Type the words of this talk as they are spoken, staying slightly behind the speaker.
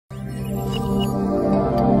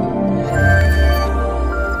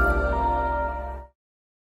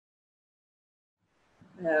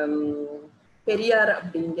பெரியார்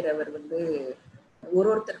அப்படிங்கிறவர் வந்து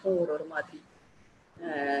ஒருத்தருக்கும் ஒரு மாதிரி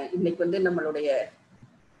இன்னைக்கு வந்து நம்மளுடைய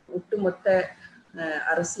ஒட்டுமொத்த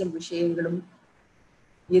அரசியல் விஷயங்களும்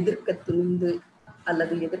எதிர்க்க துணிந்து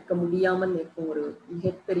அல்லது எதிர்க்க முடியாமல் இருக்கும் ஒரு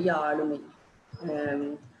மிகப்பெரிய ஆளுமை.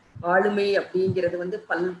 ஆளுமை அப்படிங்கிறது வந்து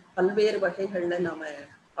பல்வேறு வகைகள்ல நாம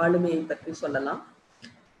ஆளுமையை பற்றி சொல்லலாம்.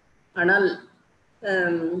 ஆனால்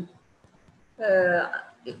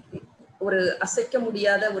ஒரு அசைக்க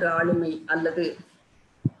முடியாத ஒரு ஆளுமை அல்லது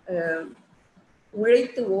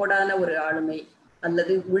உழைத்து ஓடான ஒரு ஆளுமை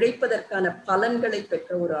அல்லது உழைப்பதற்கான பலன்களை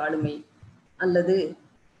பெற்ற ஒரு ஆளுமை அல்லது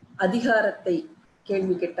அதிகாரத்தை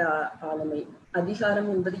கேள்வி கேட்ட ஆளுமை. அதிகாரம்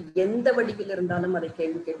என்பது எந்த வடிவில் இருந்தாலும் அதை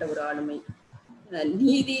கேள்வி கேட்ட ஒரு ஆளுமை.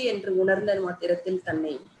 நீதி என்று உணர்ந்த மாத்திரத்தில்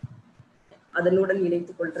தன்னை அதனுடன்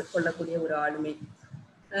இணைத்துக் கொள்ளக்கூடிய ஒரு ஆளுமை.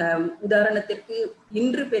 உதாரணத்திற்கு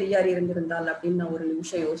இன்று பெரியார் இருந்திருந்தால் அப்படின்னு நான் ஒரு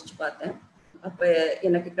நிமிஷம் யோசிச்சு பார்த்தேன். அப்ப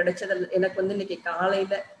எனக்கு கிடைச்சதில் எனக்கு வந்து இன்னைக்கு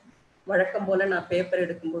காலையில வழக்கம் போல நான் பேப்பர்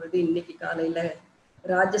எடுக்கும் பொழுது இன்னைக்கு காலையில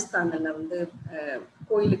ராஜஸ்தான்ல வந்து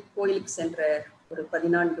கோயிலுக்கு சென்ற ஒரு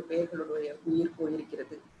 14 பேர்களுடைய உயிர்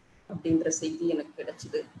போயிருக்கிறது அப்படின்ற செய்தி எனக்கு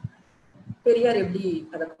கிடைச்சது. பெரியார் எப்படி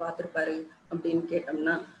அதை பார்த்திருப்பாரு அப்படின்னு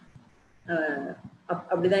கேட்டோம்னா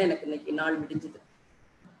அப்படிதான் எனக்கு இன்னைக்கு நாள் விடிஞ்சுது.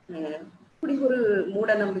 இப்படி ஒரு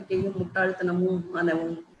மூட நம்பிக்கையும் முட்டாள்தனமும்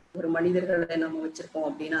மனமும் ஒரு மனிதர்களை நம்ம வச்சிருக்கோம்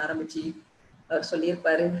அப்படின்னு ஆரம்பிச்சு அவர்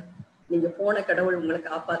சொல்லியிருப்பாரு, நீங்க போன கடவுள் உங்களை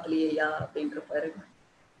காப்பாத்தலையா அப்படின்னு இருப்பாரு.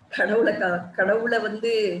 கடவுளை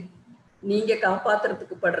வந்து நீங்க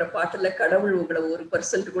காப்பாத்துறதுக்கு படுற பாட்டுல கடவுள் உங்களை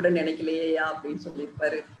 1% கூட நினைக்கலையா அப்படின்னு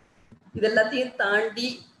சொல்லியிருப்பாரு. இதெல்லாத்தையும் தாண்டி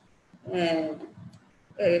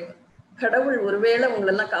கடவுள் ஒருவேளை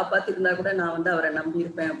உங்களெல்லாம் காப்பாத்திருந்தா கூட நான் வந்து அவரை நம்பி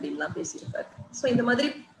இருப்பேன் அப்படின்லாம் பேசியிருப்பாரு. ஸோ இந்த மாதிரி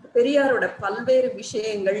பெரியாரோட பல்வேறு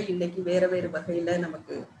விஷயங்கள் இன்னைக்கு வேற வேறு வகையில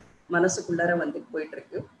நமக்கு மனசுக்குள்ளார வந்துட்டு போயிட்டு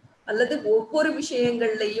இருக்கு. அல்லது ஒவ்வொரு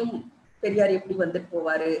விஷயங்கள்லையும் பெரியார் எப்படி வந்துட்டு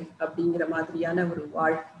போவாரு அப்படிங்கிற மாதிரியான ஒரு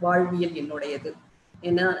வாழ்வியல் என்னுடையது.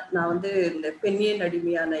 ஏன்னா நான் வந்து இந்த பெண்ணியன்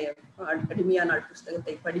அடிமையானாள்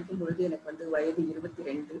புஸ்தகத்தை படிக்கும் பொழுது எனக்கு வந்து வயது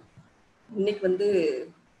 22. இன்னைக்கு வந்து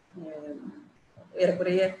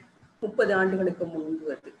ஏறக்குறைய 30 ஆண்டுகளுக்கு முன்பு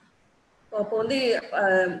அது. அப்போ வந்து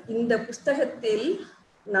இந்த புஸ்தகத்தில்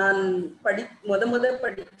நான் முத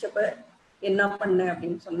படிச்சப்ப என்ன பண்ணேன்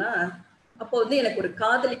அப்படின்னு சொன்னா, அப்போ வந்து எனக்கு ஒரு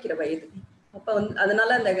காதலிக்கிற வயது. அப்ப வந்து அதனால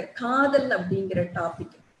அந்த காதல் அப்படிங்கிற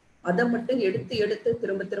டாபிக் அதை மட்டும் எடுத்து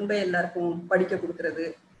திரும்ப எல்லாருக்கும் படிக்க கொடுக்கறது,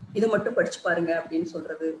 இதை மட்டும் படிச்சு பாருங்க அப்படின்னு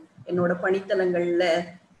சொல்றது, என்னோட பணித்தலங்கள்ல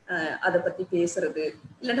அதை பத்தி பேசுறது,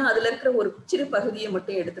 இல்லைன்னா அதுல இருக்கிற ஒரு சிறு பகுதியை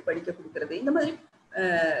மட்டும் எடுத்து படிக்க கொடுக்கறது, இந்த மாதிரி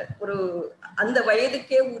ஒரு அந்த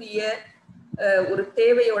வயதுக்கே உரிய ஒரு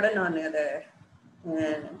தேவையோட நான் அதை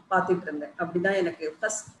பார்த்துட்டு இருந்தேன். அப்படிதான் எனக்கு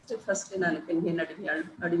ஃபர்ஸ்ட் நான் பெண்ணியன்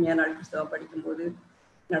அடிமையானாள் புஸ்தகம் படிக்கும்போது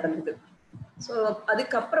நடந்தது. ஸோ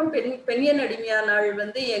அதுக்கப்புறம் பெண்ணியன் அடிமையானாள்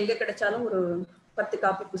வந்து எங்க கிடைச்சாலும் ஒரு 10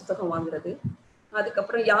 காப்பி புஸ்தகம் வாங்குறது,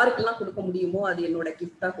 அதுக்கப்புறம் யாருக்கெல்லாம் கொடுக்க முடியுமோ அது என்னோட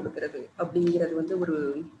கிஃப்டா கொடுக்கறது அப்படிங்கிறது வந்து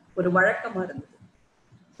ஒரு வழக்கமா இருந்தது.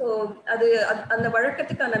 ஸோ அந்த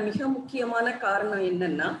வழக்கத்துக்கான மிக முக்கியமான காரணம்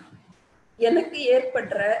என்னன்னா, எனக்கு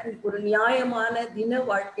ஏற்படுற ஒரு நியாயமான தின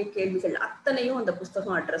வாழ்க்கை கேள்விகள் அத்தனையும் அந்த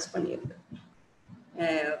புஸ்தகம் அட்ரஸ் பண்ணியிருந்தது.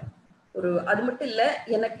 அது மட்டும் இல்ல,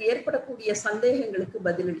 எனக்கு ஏற்படக்கூடிய சந்தேகங்களுக்கு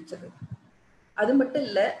பதிலளிச்சது. அது மட்டும்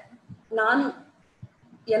இல்ல,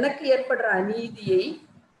 எனக்கு ஏற்படுற அநீதியை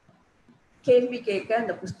கேள்வி கேட்க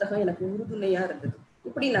அந்த புஸ்தகம் எனக்கு உறுதுணையா இருந்தது.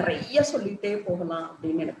 இப்படி நிறைய சொல்லிட்டே போகலாம்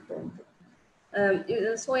அப்படின்னு எனக்கு தோணுது.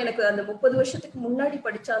 ஸோ எனக்கு அந்த 30 வருஷத்துக்கு முன்னாடி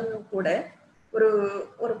படிச்சாலும் கூட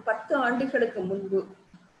ஒரு 10 ஆண்டுகளுக்கு முன்பு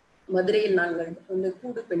மதுரையில் நாங்கள் வந்து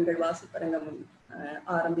கூடு பெண்கள் வாசிப்பரங்கம்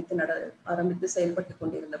ஆரம்பித்து செயல்பட்டு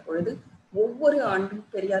கொண்டிருந்த பொழுது ஒவ்வொரு ஆண்டும்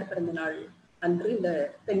பெரியார் பிறந்த நாள் அன்று இந்த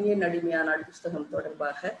பெண்ணியன் அடிமையானாள் புஸ்தகம்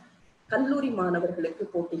தொடர்பாக கல்லூரி மாணவர்களுக்கு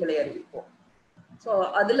போட்டிகளை அறிவிப்போம். ஸோ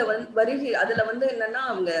அதுல வந்து என்னன்னா,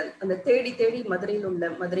 அவங்க அந்த தேடி மதுரையில் உள்ள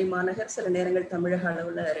மதுரை மாநகர், சில நேரங்கள் தமிழக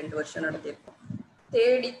அளவுல 2 வருஷம் நடத்தியிருக்கோம்.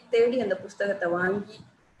 தேடி அந்த புஸ்தகத்தை வாங்கி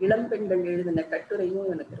இளம் பெண்கள் எழுதின கட்டுரையும்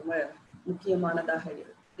எனக்கு ரொம்ப முக்கியமானதாக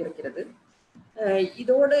இருக்கிறது.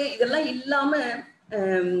 இதெல்லாம் இல்லாம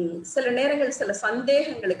சில நேரங்கள் சில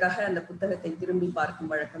சந்தேகங்களுக்காக அந்த புத்தகத்தை திரும்பி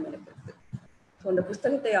பார்க்கும் வழக்கம் எனக்கு இருக்கு. ஸோ அந்த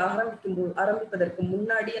புஸ்தகத்தை ஆரம்பிப்பதற்கு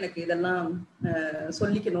முன்னாடி எனக்கு இதெல்லாம்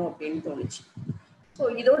சொல்லிக்கணும் அப்படின்னு தோணுச்சு. ஸோ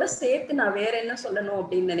இதோட சேர்த்து நான் வேற என்ன சொல்லணும்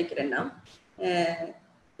அப்படின்னு நினைக்கிறேன்னா,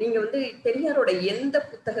 நீங்க வந்து பெரியாரோட எந்த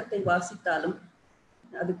புத்தகத்தை வாசித்தாலும்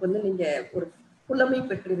அதுக்கு வந்து நீங்க ஒரு புலமை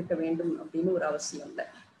பெற்றிருக்க வேண்டும் அப்படின்னு ஒரு அவசியம் இல்லை.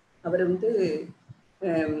 அவர் வந்து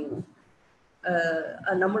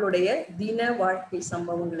நம்மளுடைய தின வாழ்க்கை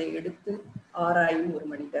சம்பவங்களை எடுத்து ஆராயும் ஒரு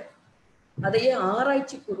மனிதர், அதையே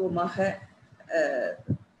ஆராய்ச்சி பூர்வமாக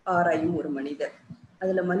ஆராயும் ஒரு மனிதர்.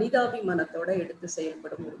 அதுல மனிதாபிமானத்தோட எடுத்து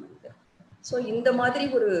செயல்படும் ஒரு மனிதர். ஸோ இந்த மாதிரி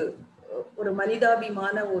ஒரு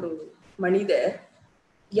மனிதாபிமான ஒரு மனிதர்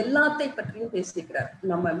எல்லாத்தை பற்றியும் பேசியிருக்கிறார்.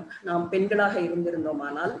 நாம் பெண்களாக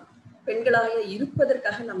இருந்திருந்தோமானால் பெண்களாக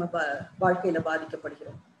இருப்பதற்காக நம்ம வாழ்க்கையில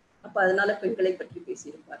பாதிக்கப்படுகிறோம். அப்ப அதனால பெண்களை பற்றி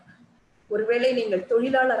பேசியிருப்பார். ஒருவேளை நீங்கள்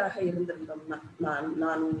தொழிலாளராக இருந்திருந்தோம்னா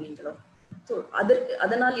நானும் நீங்களும்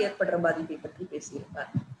அதனால் ஏற்படுற பாதிப்பை பற்றி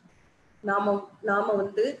பேசியிருப்பார். நாம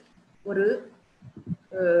வந்து ஒரு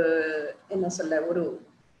என்ன சொல்ல ஒரு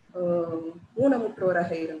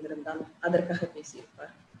ஊனமுற்றோராக இருந்திருந்தால் அதற்காக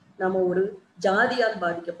பேசியிருப்பார். நாம ஒரு ஜாதியால்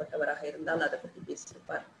பாதிக்கப்பட்டவராக இருந்தால் அதை பற்றி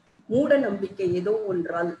பேசியிருப்பார். மூட நம்பிக்கை ஏதோ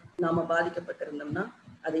ஒன்றால் நாம பாதிக்கப்பட்டிருந்தோம்னா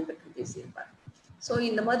அதை பற்றி பேசியிருப்பார். ஸோ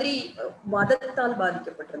இந்த மாதிரி மதத்தால்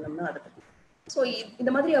பாதிக்கப்பட்டிருந்தோம்னா அதை பற்றி. ஸோ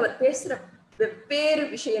இந்த மாதிரி அவர் பேசுற வெவ்வேறு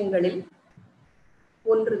விஷயங்களில்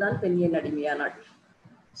ஒன்றுதான் பெண்ணின் அடிமையானாள்.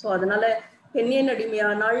 ஸோ அதனால பெண்ணின்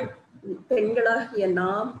அடிமையானாள் பெண்களாகிய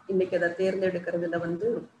நாம் இன்னைக்கு அதை தேர்ந்தெடுக்கிறதுல வந்து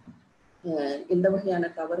எந்த வகையான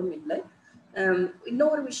தவறும் இல்லை.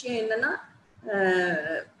 இன்னொரு விஷயம் என்னன்னா,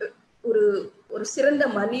 ஒரு சிறந்த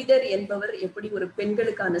மனிதர் என்பவர் எப்படி ஒரு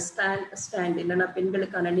பெண்களுக்கான ஸ்டாண்ட் என்னன்னா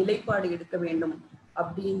பெண்களுக்கான நிலைப்பாடு எடுக்க வேண்டும்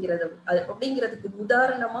அப்படிங்கிறதுக்கு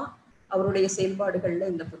உதாரணமா அவருடைய செயல்பாடுகள்ல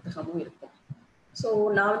இந்த புத்தகமும் இருக்கும். ஸோ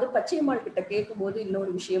நான் வந்து பச்சையம்மாள் கிட்ட கேட்கும்போது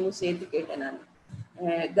இன்னொரு விஷயமும் சேர்த்து கேட்டேன். நான்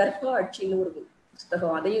கர்ப்ப ஆட்சின்னு ஒரு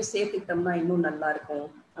புஸ்தகம், அதையும் சேர்த்துக்கிட்டோம்னா இன்னும் நல்லா இருக்கும்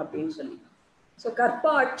அப்படின்னு சொல்லி. ஸோ கர்ப்ப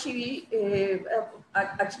ஆட்சி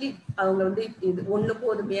ஆக்சுவலி அவங்க வந்து இது ஒண்ணு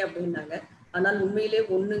போதுமே அப்படின்னாங்க. ஆனால் உண்மையிலே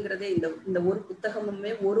ஒண்ணுங்கிறதே இந்த ஒரு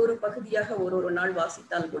புத்தகமுமே ஒரு பகுதியாக ஒரு நாள்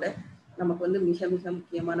வாசித்தால் கூட நமக்கு வந்து மிக மிக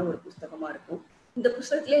முக்கியமான ஒரு புஸ்தகமா இருக்கும். இந்த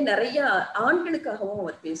புஸ்தகத்திலே நிறைய ஆண்களுக்காகவும்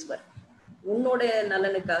அவர் பேசுவார். உன்னோட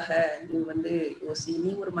நலனுக்காக நீ வந்து யோசி,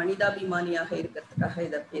 நீ ஒரு மனிதாபிமானியாக இருக்கிறதுக்காக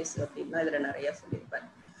இதை பேசு அப்படின்னா இதுல நிறைய சொல்லியிருப்பார்.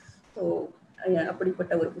 ஸோ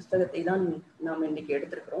அப்படிப்பட்ட ஒரு புஸ்தகத்தை தான் நாம் இன்னைக்கு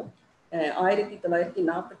எடுத்திருக்கிறோம்.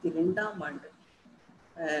 1942ஆம் ஆண்டு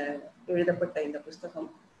எழுதப்பட்ட இந்த புஸ்தகம்.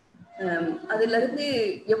 அதுல இருந்து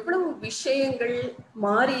எவ்வளவு விஷயங்கள்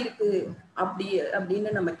மாறி இருக்கு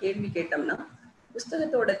அப்படின்னு நம்ம கேள்வி கேட்டோம்னா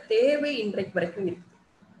புஸ்தகத்தோட தேவை இன்றைக்கு வரைக்கும் இருக்கு.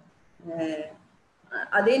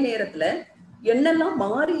 அதே நேரத்துல என்னெல்லாம்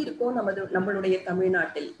மாறி இருக்கோ நம்மளுடைய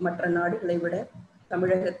தமிழ்நாட்டில் மற்ற நாடுகளை விட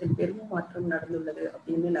தமிழகத்தில் பெரும் மாற்றம் நடந்துள்ளது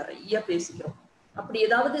அப்படின்னு நிறைய பேசுகிறோம். அப்படி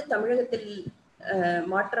ஏதாவது தமிழகத்தில்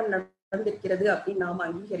மாற்றம் நடந்திருக்கிறது அப்படின்னு நாம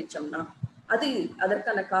அங்கீகரிச்சோம்னா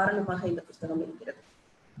அதற்கான காரணமாக இந்த புஸ்தகம் இருக்கிறது.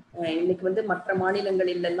 இன்னைக்கு வந்து மற்ற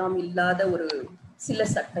மாநிலங்களில் எல்லாம் இல்லாத ஒரு சில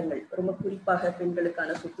சட்டங்கள், ரொம்ப குறிப்பாக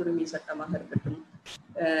பெண்களுக்கான சொத்துரிமை சட்டமாக இருக்கட்டும்,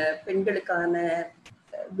 பெண்களுக்கான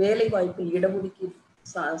வேலை வாய்ப்பில் இடஒதுக்கீடு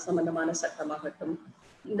சம்பந்தமான சட்டமாகட்டும்,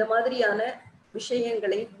 இந்த மாதிரியான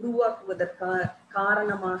விஷயங்களை உருவாக்குவதற்கான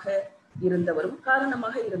காரணமாக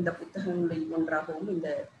இருந்த புத்தகங்களில் ஒன்றாகவும் இந்த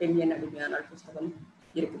பெண்ணின் அடிமையானாள் புஸ்தகம்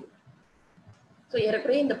இருக்குது. ஸோ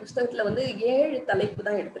ஏறக்குறைய இந்த புஸ்தகத்துல வந்து 7 தலைப்பு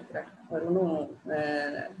தான் எடுத்திருக்கிறார். அவர் ஒன்றும்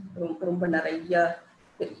ரொம்ப நிறைய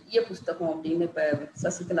பெரிய புஸ்தகம் அப்படின்னு இப்ப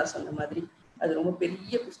சசிகலா சொன்ன மாதிரி அது ரொம்ப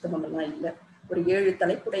பெரிய புஸ்தகம் எல்லாம் இல்லை. ஒரு 7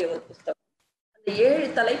 தலைப்புடைய ஒரு புஸ்தகம். அந்த 7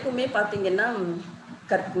 தலைப்புமே பார்த்தீங்கன்னா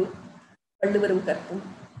கற்பு, வள்ளுவரும் கற்பும்,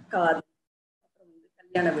 காதல், அப்புறம் வந்து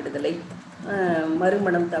கல்யாண விடுதலை,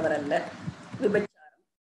 மறுமணம் தவறல்ல, விபச்சாரம்,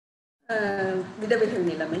 விதவைகள்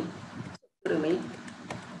நிலைமை, சொத்துரிமை,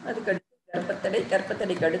 அதுக்கடுத்து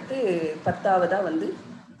கர்ப்பத்தடைக்கு அடுத்து 10ஆவதா வந்து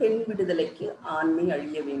பெண் விடுதலைக்கு ஆண்மை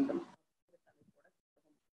அழிய வேண்டும்.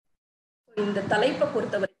 இந்த தலைப்பை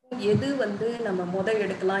பொறுத்த வரைக்கும் எது வந்து நம்ம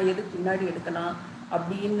எடுக்கலாம், எது பின்னாடி எடுக்கலாம்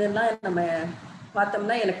அப்படின்னுலாம் நம்ம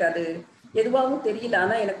பார்த்தோம்னா எனக்கு அது எதுவாகவும் தெரியல.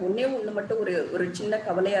 ஆனா எனக்கு ஒண்ணு மட்டும் ஒரு சின்ன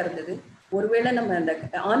கவலையா இருந்தது. ஒருவேளை நம்ம அந்த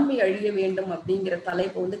ஆண்மை அழிய வேண்டும் அப்படிங்கிற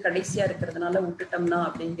தலைப்பை வந்து கடைசியா இருக்கிறதுனால விட்டுட்டோம்னா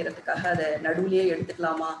அப்படிங்கிறதுக்காக அதை நடுவுலயே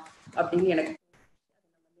எடுத்துக்கலாமா அப்படின்னு எனக்கு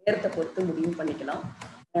நேரத்தை பொறுத்து முடிவு பண்ணிக்கலாம்.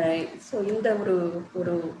 ஸோ இந்த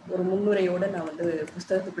ஒரு முன்னுரையோட நான் வந்து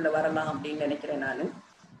புஸ்தகத்துக்குள்ள வரலாம் அப்படின்னு நினைக்கிறேன் நான்.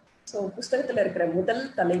 ஸோ புஸ்தகத்துல இருக்கிற முதல்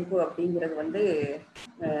தலைப்பு அப்படிங்கிறது வந்து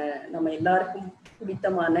நம்ம எல்லாருக்கும்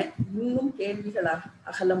பிடித்தமான, இன்னும் கேள்விகள்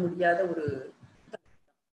அகல முடியாத ஒரு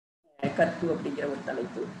கற்பு அப்படிங்கிற ஒரு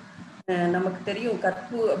தலைப்பு. நமக்கு தெரியும்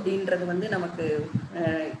கற்பு அப்படின்றது வந்து நமக்கு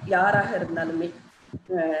யாராக இருந்தாலுமே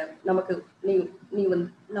நமக்கு நீ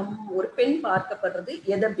வந்து ஒரு பெண் பார்க்கப்படுறது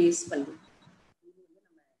எதை பேஸ் பண்ணி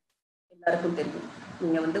நம்ம எல்லாருக்கும் தெரியும்.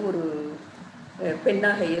 நீங்க வந்து ஒரு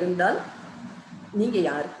பெண்ணாக இருந்தால் நீங்க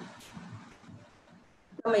யாரு,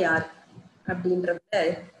 நம்ம யாரு அப்படின்றத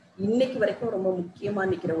இன்னைக்கு வரைக்கும் ரொம்ப முக்கியமா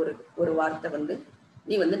நிக்கிற ஒரு வார்த்தை வந்து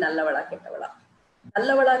நீ வந்து நல்லவளா கெட்டவளா.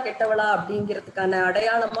 நல்லவளா கெட்டவளா அப்படிங்கிறதுக்கான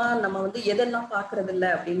அடையாளமா நம்ம வந்து எதெல்லாம் பாக்குறது இல்லை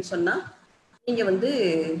அப்படின்னு சொன்னா, நீங்க வந்து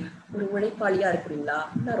ஒரு உழைப்பாளியா இருக்கிறீங்களா,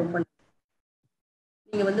 ரொம்ப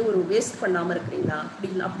நீங்க வந்து ஒரு வேஸ்ட் பண்ணாம இருக்கிறீங்களா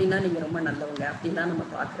அப்படின்னா நீங்க ரொம்ப நல்லவங்க அப்படின்னா நம்ம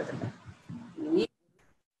பாக்குறது இல்லை. நீ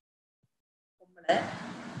பொம்பளை,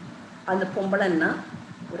 அந்த பொம்பளைன்னா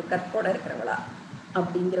ஒரு கற்போட இருக்கிறவளா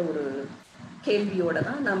அப்படிங்கிற ஒரு கேள்வியோட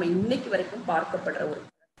தான் நாம இன்னைக்கு வரைக்கும் பார்க்கப்படுற ஒரு.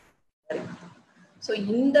 ஸோ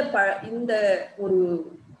இந்த ஒரு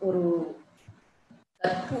ஒரு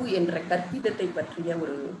கற்பு என்ற கற்பிதத்தை பற்றிய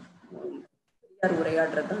ஒரு பெரியார்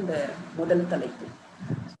உரையாடுறது அந்த முதல் தலைப்பு.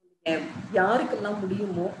 யாருக்கெல்லாம்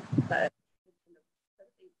முடியுமோ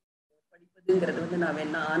படிப்பதுங்கிறது வந்து நான்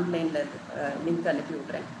வேணா ஆன்லைன்ல லிங்க் அனுப்பி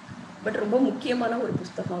விடுறேன். பட் ரொம்ப முக்கியமான ஒரு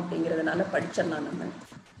புஸ்தகம் அப்படிங்கிறதுனால படிச்சிடலாம் நம்ம.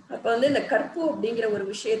 அப்ப வந்து இந்த கற்பு அப்படிங்கிற ஒரு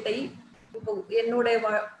விஷயத்தை இப்போ என்னோட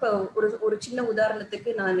ஒரு சின்ன உதாரணத்துக்கு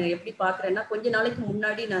நான் எப்படி பாக்குறேன்னா, கொஞ்ச நாளைக்கு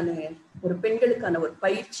முன்னாடி நான் ஒரு பெண்களுக்கான ஒரு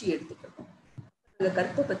பயிற்சி எடுத்துக்கிறோம்.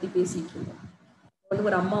 கற்பை பத்தி பேசிட்டு இருந்தோம். வந்து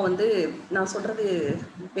ஒரு அம்மா வந்து, நான் சொல்றது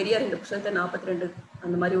பெரியார் இந்த புத்தகத்தை 42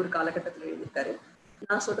 அந்த மாதிரி ஒரு காலகட்டத்தில் எழுதியிருக்காரு.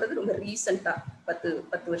 நான் சொல்றது ரொம்ப ரீசெண்டா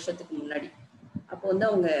 10 வருஷத்துக்கு முன்னாடி. அப்போ வந்து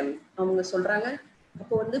அவங்க சொல்றாங்க,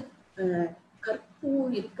 அப்போ வந்து கற்பு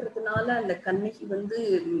இருக்கிறதுனால அந்த கண்ணகி வந்து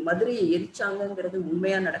மதுரையை எரிச்சாங்கிறது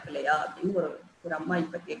உண்மையா நடக்கலையா அப்படின்னு ஒரு அம்மா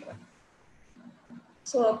இப்ப கேட்குறாங்க.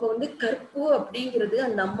 ஸோ அப்போ வந்து கற்பு அப்படிங்கிறது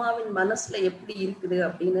அந்த அம்மாவின் மனசுல எப்படி இருக்குது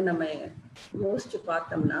அப்படின்னு நம்ம யோசிச்சு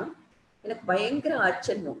பார்த்தோம்னா, எனக்கு பயங்கர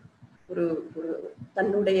ஆச்சரியம். ஒரு ஒரு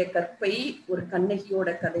தன்னுடைய கற்பை ஒரு கண்ணகியோட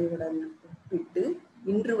கதையுடன் ஒப்பிட்டு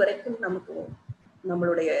இன்று வரைக்கும் நமக்கு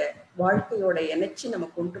நம்மளுடைய வாழ்க்கையோட இணைச்சு நம்ம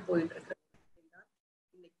கொண்டு போயிட்டு இருக்கிற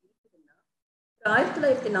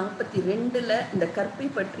 1942 இந்த கற்பை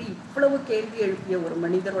பற்றி இவ்வளவு கேள்வி எழுப்பிய ஒரு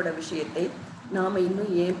மனிதரோட விஷயத்தை நாம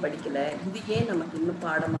இன்னும் ஏன் படிக்கல? இது ஏன் நமக்கு இன்னும்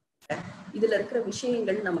பாடமா இல்லை? இதுல இருக்கிற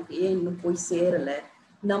விஷயங்கள் நமக்கு ஏன் இன்னும் போய் சேரல?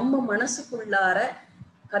 நம்ம மனசுக்குள்ளார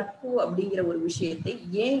கற்பு அப்படிங்கிற ஒரு விஷயத்தை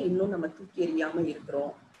ஏன் இன்னும் நம்ம தூக்கி எறியாம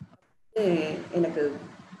இருக்கிறோம்? எனக்கு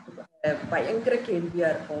பயங்கர கேள்வியா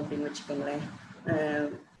இருக்கும் அப்படின்னு வச்சுக்கோங்களேன்.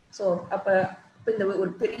 ஸோ அப்ப இந்த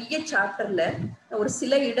ஒரு பெரிய சாப்டர்ல ஒரு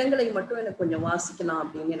சில இடங்களை மட்டும் எனக்கு கொஞ்சம் வாசிக்கலாம்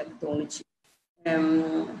அப்படின்னு எனக்கு தோணுச்சு.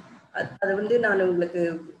 அது வந்து நான் உங்களுக்கு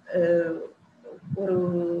ஒரு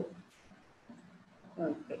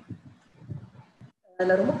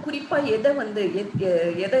அதுல ரொம்ப குறிப்பா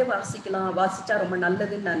எதை வாசிச்சா ரொம்ப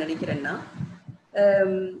நல்லதுன்னு நான் நினைக்கிறேன்னா,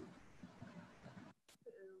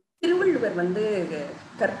 திருவள்ளுவர் வந்து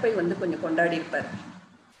கற்பை வந்து கொஞ்சம் கொண்டாடி இருப்பார்.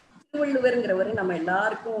 திருவள்ளுவர்ங்கிறவர் நம்ம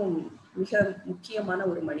எல்லாருக்கும் மிக முக்கியமான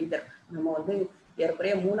ஒரு மனிதர். நம்ம வந்து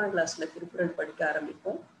ஏறக்குறைய 3ஆம் கிளாஸ்ல திருக்குறள் படிக்க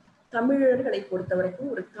ஆரம்பிப்போம். தமிழர்களை பொறுத்த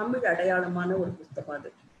வரைக்கும் ஒரு தமிழ் அடையாளமான ஒரு புஸ்தகம் அது.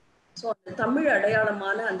 ஸோ அந்த தமிழ்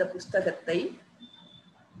அடையாளமான அந்த புஸ்தகத்தை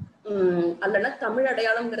அல்லனா தமிழ்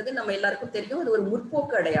அடையாளம்ங்கிறது நம்ம எல்லாருக்கும் தெரியும், அது ஒரு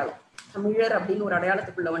முற்போக்கு அடையாளம். தமிழர் அப்படின்னு ஒரு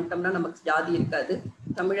அடையாளத்துக்குள்ள வந்துட்டோம்னா நமக்கு ஜாதி இருக்காது.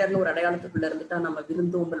 தமிழர்னு ஒரு அடையாளத்துக்குள்ள இருந்துட்டா நம்ம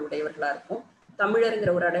விருந்தோம்பல் உடையவர்களா இருக்கும்.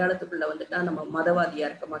 தமிழருங்கிற ஒரு அடையாளத்துக்குள்ள வந்துட்டா நம்ம மதவாதியா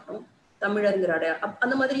இருக்க மாட்டோம். தமிழருங்கிற அடையாளம்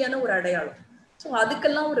அந்த மாதிரியான ஒரு அடையாளம். ஸோ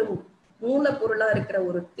அதுக்கெல்லாம் ஒரு மூல பொருளா இருக்கிற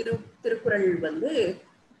ஒரு திருக்குறள் வந்து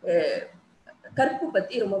கற்பு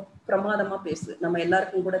பத்தி ரொம்ப பிரமாதமா பேசுது. நம்ம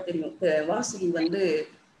எல்லாருக்கும் கூட தெரியும். வாசுகி வந்து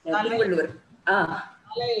திருவள்ளுவர்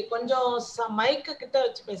கொஞ்சம் மைக்கு கிட்ட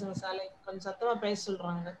வச்சு பேசுங்க சாலை, கொஞ்சம் சத்தமா பேச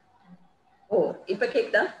சொல்றாங்க. ஓ, இப்ப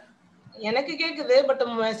கேக்குதா? எனக்கு கேக்குது, பட்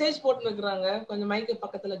மெசேஜ் போட்டு இருக்கிறாங்க. கொஞ்சம் மைக்கு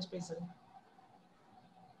பக்கத்துல வச்சு பேசுங்க.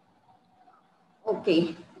 ஓகே,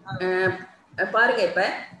 பாருங்க இப்ப.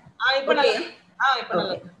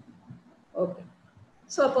 ஓகே.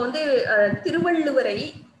 சோ அப்ப வந்து திருவள்ளுவரை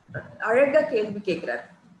அழகா கேள்வி கேட்கிறார்.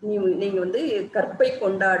 நீங்க வந்து கற்பை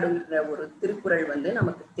கொண்டாடுகிற ஒரு திருக்குறள் வந்து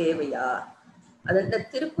நமக்கு தேவையா? அந்த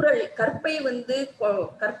திருக்குறள் கற்பை வந்து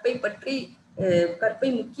கற்பை பற்றி கற்பை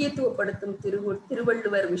முக்கியத்துவப்படுத்தும்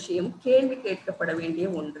திருவள்ளுவர் விஷயம் கேள்வி கேட்கப்பட வேண்டிய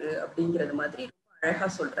ஒன்று அப்படிங்கிறது மாதிரி அழகா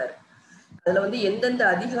சொல்றாரு. அதுல வந்து எந்தெந்த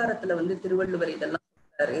அதிகாரத்துல வந்து திருவள்ளுவர் இதெல்லாம்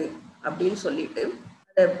சொல்றாரு அப்படின்னு சொல்லிட்டு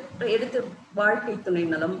அதை எடுத்து வாழ்க்கை துணை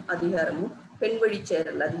நலம் அதிகாரமும் பெண் வழி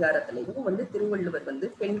சேரல் அதிகாரத்திலையும் வந்து திருவள்ளுவர் வந்து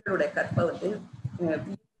பெண்களோட கற்பை வந்து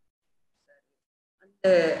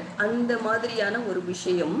அந்த மாதிரியான ஒரு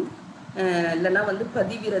விஷயம் இல்லைன்னா வந்து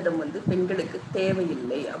பதிவிரதம் வந்து பெண்களுக்கு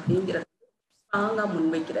தேவையில்லை அப்படிங்கிறத ஸ்ட்ராங்கா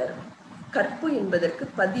முன்வைக்கிறார். கற்பு என்பதற்கு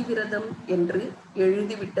பதிவிரதம் என்று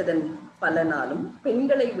எழுதிவிட்டதன் பலனாலும்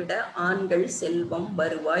பெண்களை விட ஆண்கள் செல்வம்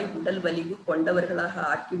வருவாய் உடல் வலிவு கொண்டவர்களாக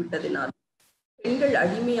ஆக்கிவிட்டதினாலும் பெண்கள்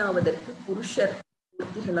அடிமையாவதற்கு புருஷர்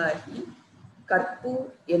மூர்த்திகளாகி கற்பு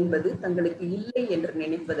என்பது தங்களுக்கு இல்லை என்று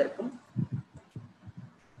நினைப்பதற்கும்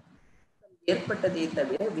ஏற்பட்டதே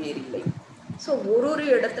தவிர வேறில்லை. ஸோ ஒரு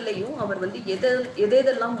இடத்துலையும் அவர் வந்து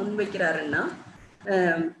எதெல்லாம் முன்வைக்கிறாருன்னா,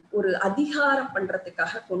 ஒரு அதிகாரம்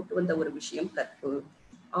பண்றதுக்காக கொண்டு வந்த ஒரு விஷயம் கற்பு.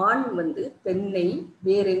 ஆண் வந்து பெண்ணை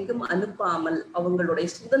வேறெங்கும் அனுப்பாமல் அவங்களுடைய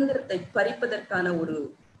சுதந்திரத்தை பறிப்பதற்கான ஒரு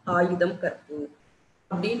ஆயுதம் கற்பு.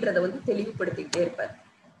 அப்படின்றத வந்து தெளிவுபடுத்திக்கிட்டே இருப்பார்.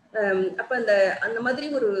 அப்ப அந்த மாதிரி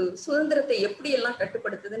ஒரு சுதந்திரத்தை எப்படி எல்லாம்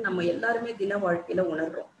கட்டுப்படுத்துதுன்னு நம்ம எல்லாருமே தின வாழ்க்கையில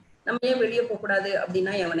உணர்றோம். நம்ம ஏன் வெளியே போகக்கூடாது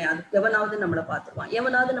அப்படின்னா எவனாவது நம்மளை பார்த்துருவான்.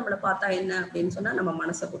 எவனாவது நம்மளை பார்த்தா என்ன அப்படின்னு சொன்னா நம்ம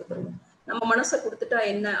மனசை கொடுத்துருவோம். நம்ம மனசை கொடுத்துட்டா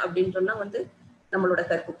என்ன அப்படின்னு சொன்னா வந்து நம்மளோட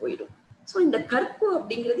கற்பு போயிடும். ஸோ இந்த கற்பு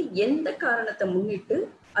அப்படிங்கிறது எந்த காரணத்தை முன்னிட்டு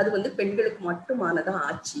அது வந்து பெண்களுக்கு மட்டுமானதா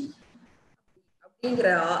ஆச்சு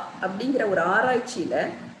அப்படிங்கிற ஒரு ஆராய்ச்சியில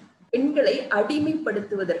பெண்களை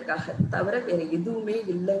அடிமைப்படுத்துவதற்காக தவிர வேற எதுவுமே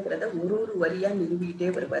இல்லைங்கிறத ஒரு வரியா நிறுவிக்கிட்டே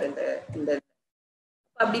வருவார். இந்த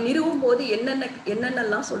அப்படி நிறுவும் போது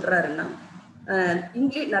என்னென்னலாம் சொல்றாருன்னா,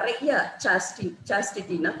 இங்கிலீஷ் நிறைய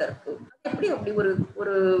சாஸ்டிட்டினா கற்பு, எப்படி அப்படி ஒரு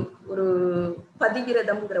ஒரு ஒரு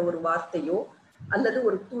பதிவிரதம்ங்கிற ஒரு வார்த்தையோ அல்லது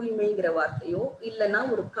ஒரு தூய்மைங்கிற வார்த்தையோ இல்லைன்னா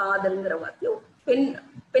ஒரு காதல்ங்கிற வார்த்தையோ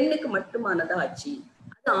பெண்ணுக்கு மட்டுமானதா ஆச்சு,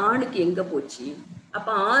 அது ஆணுக்கு எங்க போச்சு?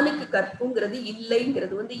 அப்ப ஆணுக்கு கற்புங்கிறது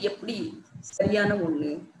இல்லைங்கிறது வந்து எப்படி சரியான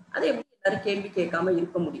ஒண்ணு? அதை எப்படி எல்லாரும் கேள்வி கேட்காம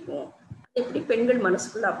இருக்க முடியும்? எப்படி பெண்கள்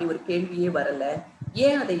மனசுக்குள்ள அப்படி ஒரு கேள்வியே வரல,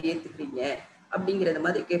 ஏன் அதை ஏத்துக்கிறீங்க அப்படிங்கறத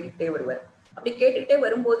மாதிரி கேட்டுக்கிட்டே வருவார். அப்படி கேட்டுக்கிட்டே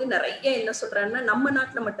வரும்போது நிறைய என்ன சொல்றாருன்னா, நம்ம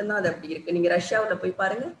நாட்டுல மட்டும்தான் அது அப்படி இருக்கு. நீங்க ரஷ்யாவுல போய்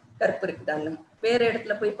பாருங்க, கற்பு இருக்குதாங்க. வேற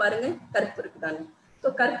இடத்துல போய் பாருங்க, கற்பு இருக்குதாங்க. ஸோ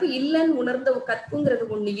கற்பு இல்லைன்னு கற்புங்கிறது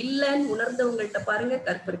ஒண்ணு இல்லைன்னு உணர்ந்தவங்கள்ட்ட பாருங்க,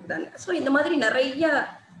 கற்பு இருக்குதாங்க. ஸோ இந்த மாதிரி நிறைய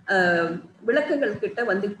விளக்கங்கள் கிட்ட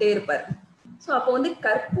வந்துகிட்டே இருப்பார். ஸோ அப்போ வந்து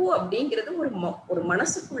கற்பு அப்படிங்கிறது ஒரு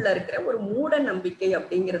மனசுக்குள்ள இருக்கிற ஒரு மூட நம்பிக்கை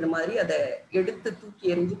அப்படிங்கிறது மாதிரி அதை எடுத்து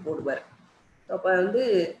தூக்கி எறிஞ்சு போடுவார். அப்ப வந்து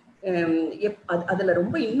அதுல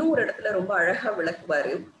ரொம்ப இன்னொரு இடத்துல ரொம்ப அழகா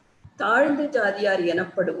விளக்குவாரு. தாழ்ந்த ஜாதியார்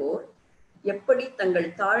எனப்படுவோர் எப்படி தங்கள்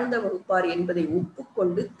தாழ்ந்த வகுப்பார் என்பதை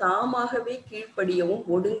ஒப்புக்கொண்டு தாமாகவே கீழ்ப்படியவும்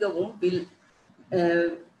ஒடுங்கவும்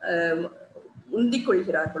உந்திக்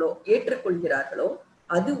கொள்கிறார்களோ ஏற்றுக்கொள்கிறார்களோ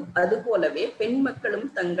அது போலவே பெண் மக்களும்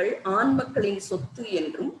தங்கள் ஆண் மக்களின் சொத்து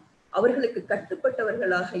என்றும் அவர்களுக்கு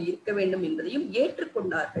கட்டுப்பட்டவர்களாக இருக்க வேண்டும் என்பதையும்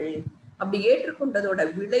ஏற்றுக்கொண்டார்கள். அப்படி ஏற்றுக்கொண்டதோட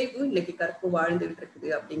விளைவு இன்னைக்கு கற்பு வாழ்ந்துகிட்டு இருக்குது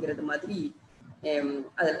அப்படிங்கிறது மாதிரி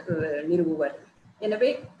அதற்கு நிறுவுவார்.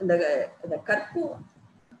 எனவே இந்த கற்பு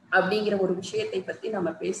அப்படிங்கிற ஒரு விஷயத்தை பத்தி நம்ம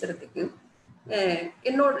பேசுறதுக்கு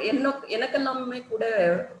எனக்கெல்லாமே கூட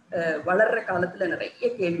வளர்ற காலத்துல நிறைய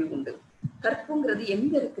கேள்வி உண்டு. கற்புங்கிறது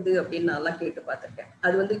எங்க இருக்குது அப்படின்னு நான் எல்லாம் கேட்டு பார்த்திருக்கேன்.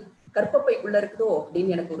 அது வந்து கற்பப்பைக்குள்ள இருக்குதோ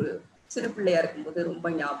அப்படின்னு எனக்கு ஒரு சிறு பிள்ளையா இருக்கும்போது ரொம்ப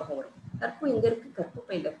ஞாபகம் வரும். கற்பு எங்க இருக்கு?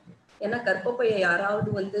 கற்பப்பையில இருக்கு. ஏன்னா கற்பப்பையை யாராவது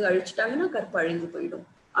வந்து அழிச்சிட்டாங்கன்னா கற்பு அழிஞ்சு போயிடும்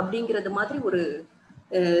அப்படிங்கிறது மாதிரி ஒரு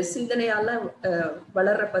சிந்தனையால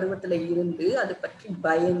வளர்ற பருவத்துல இருந்து அதை பற்றி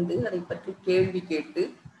பயந்து அதை பற்றி கேள்வி கேட்டு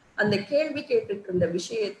அந்த கேள்வி கேட்டுட்டு இருந்த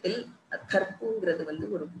விஷயத்தில் கற்புங்கிறது வந்து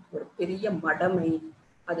ஒரு பெரிய மடமை,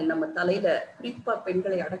 அது நம்ம தலையில குறிப்பா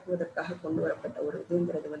பெண்களை அடக்குவதற்காக கொண்டு வரப்பட்ட ஒரு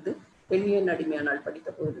இதுங்கிறது வந்து பெண்ணியன் அடிமையானால் படித்த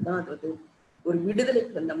பொழுதுதான் அது வந்து ஒரு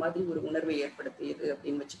விடுதலைக்கு வந்த மாதிரி ஒரு உணர்வை ஏற்படுத்தியது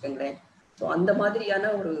அப்படின்னு வச்சுக்கோங்களேன். ஸோ அந்த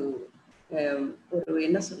மாதிரியான ஒரு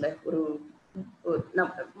என்ன சொல்ல ஒரு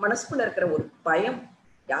மனசுக்குள்ள இருக்கிற ஒரு பயம்,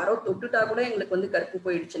 யாரோ தொட்டுட்டா கூட எங்களுக்கு வந்து கற்பு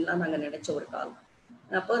போயிடுச்சுன்னா நாங்க நினைச்ச ஒரு காலம்.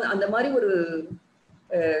 அப்போ அந்த மாதிரி ஒரு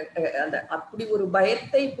அப்படி ஒரு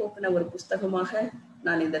பயத்தை போக்குன ஒரு புஸ்தகமாக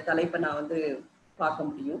நான் இந்த தலைப்பை நான் வந்து பார்க்க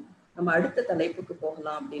முடியும். நம்ம அடுத்த தலைப்புக்கு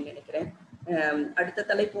போகலாம் அப்படின்னு நினைக்கிறேன். அடுத்த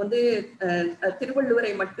தலைப்பு வந்து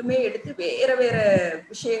திருவள்ளுவரை மட்டுமே எடுத்து வேற வேற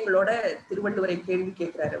விஷயங்களோட திருவள்ளுவரை கேள்வி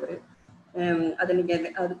கேட்கிறார் அவரு. அதை நீங்க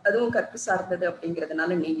அதுவும் கற்பு சார்ந்தது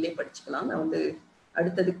அப்படிங்கிறதுனால நீங்களே படிச்சுக்கலாம். நான் வந்து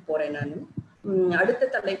அடுத்ததுக்கு போறேன். நான்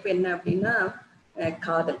அடுத்த தலைப்பு என்ன அப்படின்னா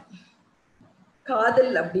காதல்.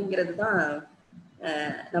 காதல் அப்படிங்கிறது தான்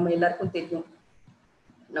நம்ம எல்லாருக்கும் தெரியும்.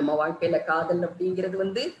 நம்ம வாழ்க்கையில காதல் அப்படிங்கிறது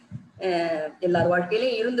வந்து எல்லார்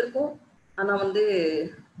வாழ்க்கையிலையும் இருந்திருக்கும். ஆனா வந்து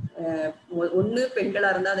ஒண்ணு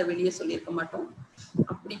பெண்களா இருந்தா அதை வெளியே சொல்லியிருக்க மாட்டோம்.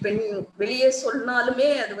 அப்படி வெளியே சொன்னாலுமே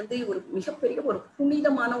அது வந்து ஒரு மிகப்பெரிய ஒரு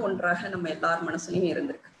புனிதமான ஒன்றாக நம்ம எல்லார் மனசுலயும்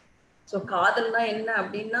இருந்திருக்கு. ஸோ காதல்னா என்ன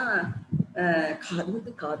அப்படின்னா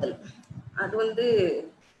காதல் அது வந்து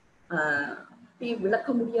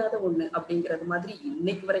விளக்க முடியாத ஒண்ணு அப்படிங்கிறது மாதிரி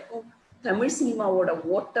இன்னைக்கு வரைக்கும் தமிழ் சினிமாவோட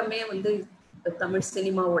ஓட்டமே வந்து, தமிழ்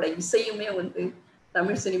சினிமாவோட இசையுமே வந்து,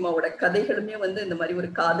 தமிழ் சினிமாவோட கதைகளுமே வந்து இந்த மாதிரி ஒரு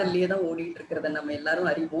காதல்லையே தான் ஓடிட்டு இருக்கிறத நம்ம எல்லாரும்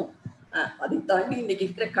அறிவோம். அதை தாண்டி இன்னைக்கு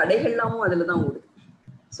இருக்கிற கடைகள்லாமும் அதுலதான் ஓடுது.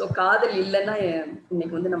 ஸோ காதல் இல்லைன்னா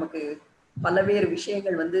இன்னைக்கு வந்து நமக்கு பலவேறு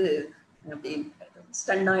விஷயங்கள் வந்து அப்படி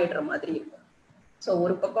ஸ்டன் ஆயிடுற மாதிரி இருக்கும். ஸோ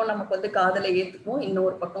ஒரு பக்கம் நமக்கு வந்து காதலை ஏற்றுப்போம்,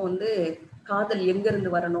 இன்னொரு பக்கம் வந்து காதல் எங்க இருந்து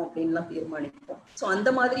வரணும் அப்படின்லாம் தீர்மானிப்போம். ஸோ அந்த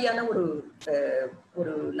மாதிரியான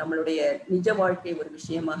ஒரு நம்மளுடைய நிஜ வாழ்க்கை ஒரு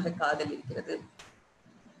விஷயமாக காதல் இருக்கிறது.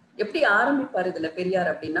 எப்படி ஆரம்பிப்பார் இதுல பெரியார்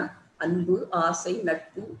அப்படின்னா, அன்பு, ஆசை,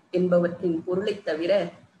 நட்பு என்பவற்றின் பொருளை தவிர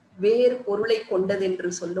வேறு பொருளை கொண்டதென்று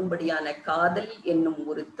சொல்லும்படியான காதல் என்னும்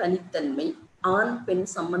ஒரு தனித்தன்மை ஆண் பெண்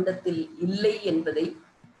சம்பந்தத்தில் இல்லை என்பதை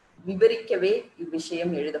விவரிக்கவே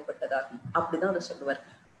இவ்விஷயம் எழுதப்பட்டதாகும். அப்படிதான் அதை சொல்லுவார்.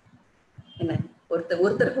 என்ன,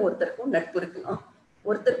 ஒருத்தருக்கும் நட்பு இருக்கலாம்,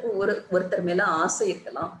 ஒருத்தர் மேல ஆசை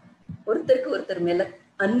இருக்கலாம், ஒருத்தர் மேல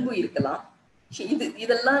அன்பு இருக்கலாம்.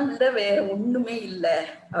 இதெல்லாம் விட வேற ஒண்ணுமே இல்லை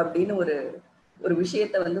அப்படின்னு ஒரு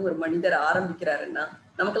விஷயத்த வந்து ஒரு மனிதர் ஆரம்பிக்கிறாருன்னா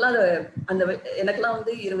நமக்கெல்லாம் அந்த எனக்கெல்லாம்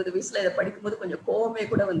வந்து 20 வயசுல இதை படிக்கும்போது கொஞ்சம் கோவமே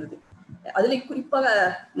கூட வந்தது. அதுலயும் குறிப்பாக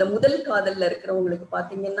இந்த முதல் காதல்ல இருக்கிறவங்களுக்கு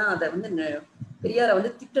பாத்தீங்கன்னா அதை வந்து பெரியார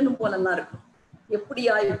வந்து திட்டணும் போலலாம் இருக்கும்.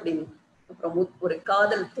 எப்படியா இப்படின்னு. அப்புறம் ஒரு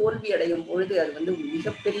காதல் தோல்வி அடையும் பொழுது அது வந்து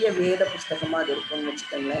மிகப்பெரிய வேத புஸ்தகமா அது இருக்கும்னு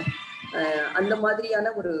வச்சுக்கோங்களேன். அந்த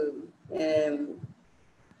மாதிரியான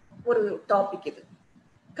ஒரு டாபிக் இது.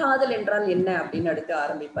 காதல் என்றால் என்ன அப்படின்னு அடுத்து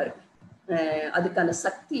ஆரம்பிப்பாரு. அதுக்கான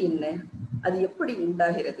சக்தி என்ன, அது எப்படி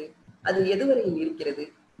உண்டாகிறது, அது எதுவரையில் இருக்கிறது,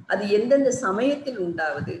 அது எந்தெந்த சமயத்தில்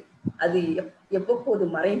உண்டாவது, அது எவ்வப்போது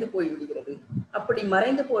மறைந்து போய்விடுகிறது, அப்படி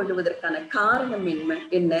மறைந்து போய்விடுவதற்கான காரணம்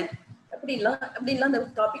என்ன, அப்படிலாம் அந்த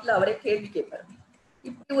டாபிக்ல அவரே கேள்வி கேட்பாரு.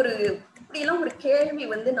 இப்படியெல்லாம் ஒரு கேள்வி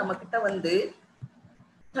வந்து நம்ம கிட்ட வந்து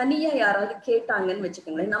தனியா யாராவது கேட்டாங்கன்னு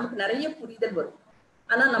வச்சுக்கோங்களேன், நமக்கு நிறைய புரிதல் வரும்.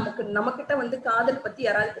 ஆனா நமக்கிட்ட வந்து காதல் பத்தி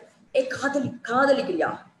யாராவது காதலிக்கிறியா,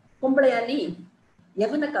 பொம்பளையா நீ,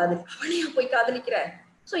 எவனை அவனையா போய் காதலிக்கிற,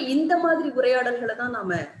 சோ இந்த மாதிரி உரையாடல்களை தான்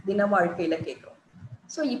நாம தின வாழ்க்கையில கேட்கிறோம்.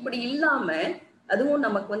 சோ இப்படி இல்லாம அதுவும்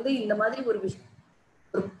நமக்கு வந்து இந்த மாதிரி ஒரு விஷயம்,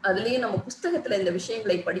 அதுலயும் நம்ம புஸ்தகத்துல இந்த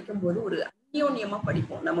விஷயங்களை படிக்கும்போது ஒரு அந்யோன்யமா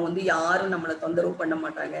படிப்போம். நம்ம வந்து யாரும் நம்மளை தொந்தரவு பண்ண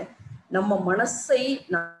மாட்டாங்க, நம்ம மனசை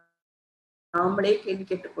நாமளே கேள்வி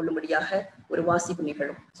கேட்டுக் கொள்ளும்படியாக ஒரு வாசிப்பு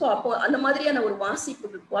நிகழும். சோ அப்போ அந்த மாதிரியான ஒரு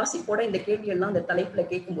வாசிப்போட இந்த கேள்வி எல்லாம் அந்த தலைப்புல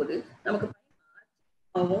கேட்கும்போது நமக்கு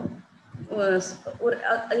ஒரு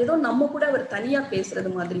ஏதோ நம்ம கூட அவர் தனியா பேசுறது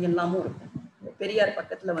மாதிரி எல்லாமும் இருக்கும். பெரியார்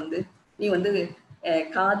பக்கத்துல வந்து நீ வந்து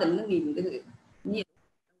காதல்னு நீ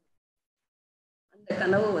அந்த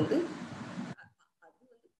கனவு வந்து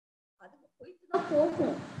அது போயிட்டுதான்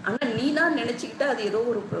போகும். ஆனா நீதான் நினைச்சுக்கிட்ட அது ஏதோ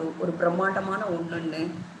ஒரு பிரம்மாண்டமான ஒண்ணுன்னு,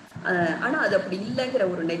 ஆனா அது அப்படி இல்லைங்கிற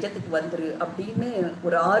ஒரு நிஜத்துக்கு வந்துரு அப்படின்னு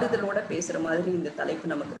ஒரு ஆறுதலோட பேசுற மாதிரி இந்த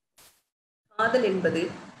தலைப்பு நமக்கு. காதல் என்பது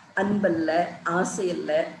அன்பல்ல, ஆசை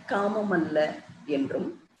அல்ல, காமம் அல்ல என்றும்,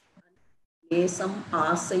 நேசம்,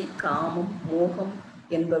 ஆசை, காமம், மோகம்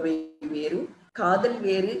என்பவை வேறு, காதல்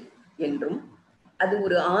வேறு என்றும், அது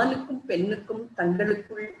ஒரு ஆணுக்கும் பெண்ணுக்கும்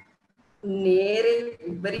தங்களுக்குள் நேரே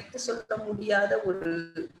விவரித்து சொல்ல முடியாத ஒரு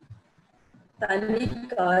தனி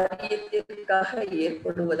காரியத்திற்காக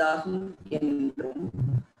ஏற்படுவதாகும் என்றும்,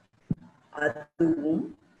 அதுவும்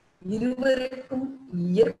இருவருக்கும்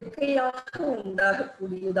இயற்கையாக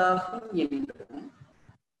உண்டாகக்கூடியதாகும் என்றும்,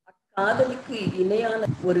 அக்காதலுக்கு இணையான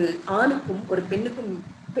ஒரு ஆணுக்கும் ஒரு பெண்ணுக்கும்,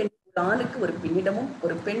 ஒரு ஆணுக்கு ஒரு பெண்ணிடமும்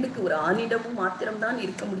ஒரு பெண்ணுக்கு ஒரு ஆணிடமும் மாத்திரம்தான்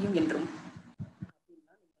இருக்க முடியும் என்றும்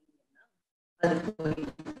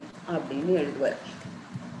அப்படின்னு எழுதுவார்.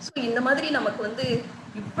 ஸோ இந்த மாதிரி நமக்கு வந்து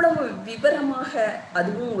இவ்வளவு விவரமாக,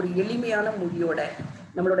 அதுவும் ஒரு எளிமையான மொழியோட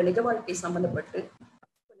நம்மளோட நிஜ வாழ்க்கை சம்பந்தப்பட்டு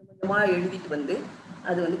கொஞ்சம் கொஞ்சமா எழுதிட்டு வந்து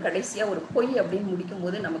அது வந்து கடைசியா ஒரு பொய் அப்படின்னு முடிக்கும்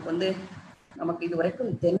போது நமக்கு இது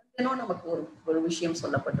வரைக்கும் தினம் நமக்கு ஒரு விஷயம்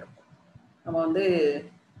சொல்லப்பட்டிருக்கும். நம்ம வந்து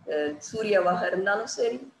சூர்யாவாக இருந்தாலும்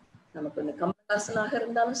சரி, நமக்கு வந்து கமல்ஹாசனாக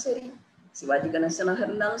இருந்தாலும் சரி, சிவாஜி கணேசனாக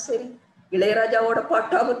இருந்தாலும் சரி, இளையராஜாவோட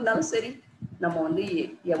பாட்டாக இருந்தாலும் சரி, நம்ம வந்து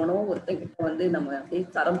எவனோ ஒருத்தங்கிட்ட வந்து நம்ம அப்படியே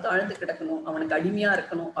தரம் தாழ்ந்து கிடக்கணும், அவனுக்கு அடிமையா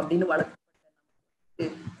இருக்கணும் அப்படின்னு வளர்க்கப்பட்ட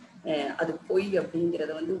அது பொய்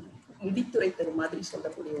அப்படிங்கிறத வந்து இடித்துரைத்தது மாதிரி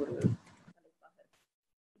சொல்லக்கூடிய ஒரு தலைப்பாக.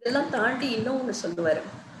 இதெல்லாம் தாண்டி இன்னொன்னு சொல்லுவாரு.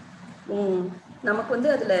 நமக்கு வந்து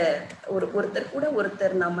அதுல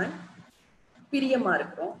ஒருத்தர் நாம பிரியமா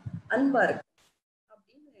இருக்கிறோம், அன்பா இருக்கிறோம்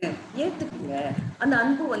அப்படின்னு ஏத்துக்குங்க. அந்த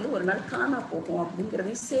அன்பு வந்து ஒரு நாள் காணா போகும்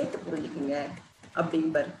அப்படிங்கிறதையும் சேர்த்து புரிஞ்சுக்குங்க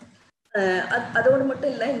அப்படின்பாரு. அதோடு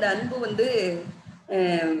மட்டும் இல்லை, இந்த அன்பு வந்து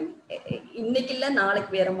இன்னைக்கு இல்லை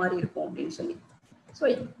நாளைக்கு வேற மாதிரி இருக்கும் அப்படின்னு சொல்லி. ஸோ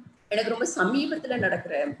எனக்கு ரொம்ப சமீபத்துல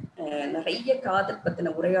நடக்கிற நிறைய காதல்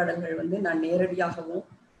பத்தின உரையாடல்கள் வந்து நான் நேரடியாகவும்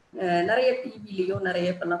நிறைய டிவிலையோ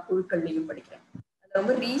நிறைய இப்பெல்லாம் குழுக்கள்லையும் படிக்கிறேன். அது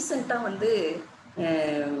ரொம்ப ரீசெண்டா வந்து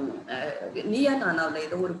நீயா நானாவில்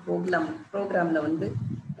ஏதோ ஒரு ப்ரோக்ராம்ல வந்து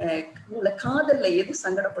உங்களை காதல்ல எது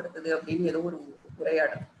சங்கடப்படுத்துது அப்படின்னு ஏதோ ஒரு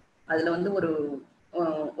உரையாடல். அதுல வந்து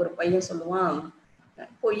ஒரு பையன் சொல்லுவான்,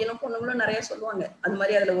 பொய்யனும் பொண்ணுங்களும் நிறைய சொல்லுவாங்க, அது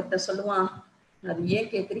மாதிரி அதுல ஒருத்தர் சொல்லுவான், அது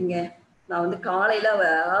ஏன் கேக்குறீங்க, நான் வந்து காலையில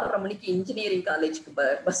 6:30 மணிக்கு இன்ஜினியரிங் காலேஜுக்கு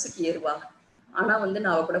பஸ்ஸுக்கு ஏறுவா, ஆனா வந்து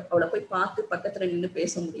நான் அவளை போய் பார்த்து பக்கத்துல நின்று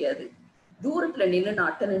பேச முடியாது, தூரத்துல நின்று நான்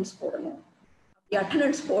அட்டெண்டன்ஸ் போடணும், அப்படி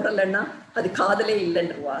அட்டெண்டன்ஸ் போடலைன்னா அது காதலே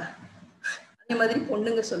இல்லைன்றவா. அதே மாதிரி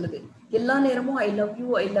பொண்ணுங்க சொல்லுது, எல்லா நேரமும் ஐ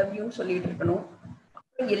லவ் யூன்னு சொல்லிட்டு இருக்கணும்,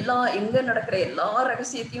 அப்புறம் எங்க நடக்கிற எல்லா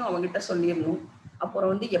ரகசியத்தையும் அவங்ககிட்ட சொல்லிடணும்,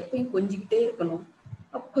 அப்புறம் வந்து எப்பயும் கொஞ்சிக்கிட்டே இருக்கணும்,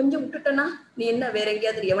 கொஞ்சம் விட்டுட்டேன்னா நீ என்ன வேற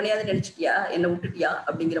எங்கேயாவது எவனையாவது நினைச்சிட்டியா, என்ன விட்டுட்டியா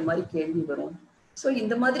அப்படிங்கிற மாதிரி கேள்வி வரும். ஸோ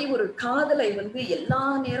இந்த மாதிரி ஒரு காதலை வந்து எல்லா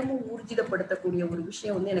நேரமும் ஊர்ஜிதப்படுத்தக்கூடிய ஒரு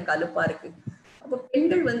விஷயம் வந்து எனக்கு அலுப்பா இருக்கு. அப்போ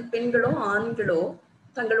பெண்களோ ஆண்களோ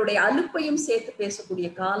தங்களுடைய அலுப்பையும் சேர்த்து பேசக்கூடிய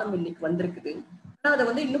காலம் இன்னைக்கு வந்திருக்குது. ஆனா அதை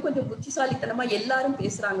வந்து இன்னும் கொஞ்சம் புத்திசாலித்தனமா எல்லாரும்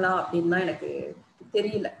பேசுறாங்களா அப்படின்லாம் எனக்கு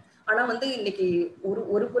தெரியல. ஆனா வந்து இன்னைக்கு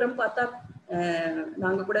ஒரு புறம் பார்த்தா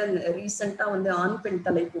நாங்க கூட ரீசெண்டா வந்து ஆண் பெண்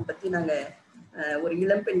தலைப்பு பத்தி நாங்க ஒரு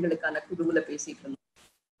இளம் பெண்களுக்கான குழுவுல பேசிட்டு இருந்தோம்.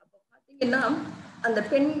 அப்ப பாத்தீங்கன்னா அந்த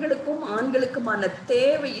பெண்களுக்கும் ஆண்களுக்குமான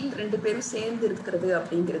தேவையில் 2 பேரும் சேர்ந்து இருக்கிறது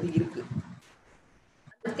அப்படிங்கிறது இருக்கு.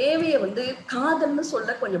 அந்த தேவையை வந்து காதல்னு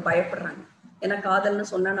சொல்ல கொஞ்சம் பயப்படுறாங்க. ஏன்னா காதல்னு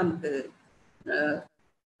சொன்னா நமக்கு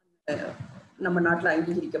நம்ம நாட்டுல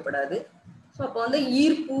அங்கீகரிக்கப்படாது. ஸோ அப்போ வந்து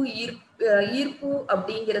ஈர்ப்பு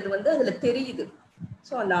அப்படிங்கிறது வந்து அதுல தெரியுது.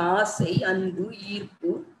 ஸோ அந்த ஆசை, அன்பு,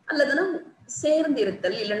 ஈர்ப்பு அல்லதுன்னா சேர்ந்து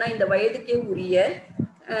இருத்தல், இல்லைன்னா இந்த வயதுக்கே உரிய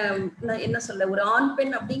என்ன சொல்ல, ஒரு ஆண்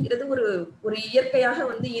பெண் அப்படிங்கிறது ஒரு இயற்கையாக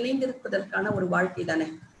வந்து இணைந்திருப்பதற்கான ஒரு வாழ்க்கை தானே.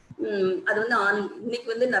 அது வந்து இன்னைக்கு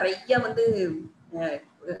வந்து நிறைய வந்து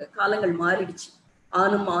காலங்கள் மாறிடுச்சு.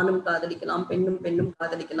 ஆணும் காதலிக்கலாம், பெண்ணும்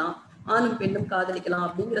காதலிக்கலாம், ஆணும் பெண்ணும் காதலிக்கலாம்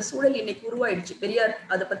அப்படிங்கிற சூழல் இன்னைக்கு உருவாயிடுச்சு. பெரியார்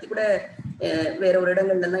அதை பத்தி கூட வேற ஒரு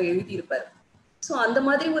இடங்கள்ல எல்லாம் எழுதியிருப்பாரு. ஸோ அந்த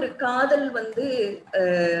மாதிரி ஒரு காதல் வந்து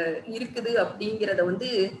இருக்குது அப்படிங்கிறத வந்து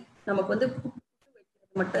நமக்கு வந்து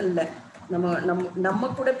மட்டும் இல்லை, நம்ம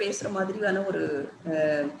கூட பேசுற மாதிரியான ஒரு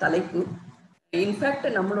தலைப்பு. இன்ஃபேக்ட்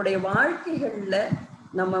நம்மளுடைய வாழ்க்கைகள்ல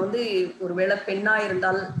நம்ம வந்து ஒருவேளை பெண்ணா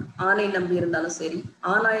இருந்தால் ஆணை நம்பி இருந்தாலும் சரி,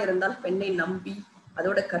 ஆணா இருந்தால் பெண்ணை நம்பி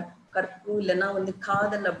அதோட கற்பு இல்லைன்னா வந்து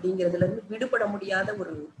காதல் அப்படிங்கிறதுல இருந்து விடுபட முடியாத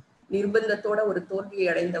ஒரு நிர்பந்தத்தோட ஒரு தோல்வியை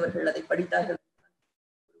அடைந்தவர்கள் அதை படித்தார்கள்.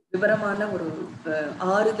 விவரமான ஒரு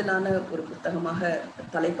ஆறுதலான ஒரு புத்தகமாக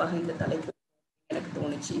தலைப்பாக இந்த தலைப்பு எனக்கு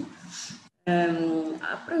தோணுச்சு.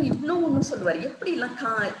 அப்புறம் இன்னும் ஒண்ணு சொல்லுவார், எப்படி எல்லாம்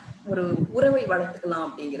ஒரு உறவை வளர்த்துக்கலாம்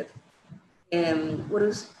அப்படிங்கிறது. ஒரு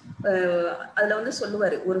அதுல வந்து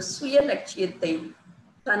சொல்லுவாரு, ஒரு சுய லட்சியத்தை,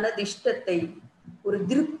 தனது இஷ்டத்தை, ஒரு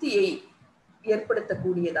திருப்தியை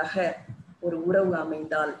ஏற்படுத்தக்கூடியதாக ஒரு உறவு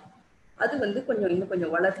அமைந்தால் அது வந்து இன்னும்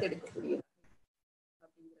கொஞ்சம் வளர்த்து எடுக்கக்கூடியது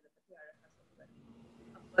அப்படிங்கிறத பத்தி அழகா சொல்லுவாரு.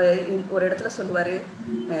 அப்ப ஒரு இடத்துல சொல்லுவாரு,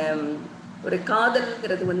 ஒரு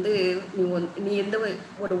காதல்ங்கிறது வந்து நீ எந்த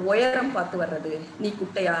ஒரு உயரம் பார்த்து வர்றது, நீ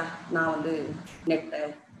குட்டையா நான் வந்து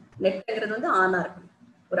நெட்டைங்கிறது வந்து ஆணா இருக்கு.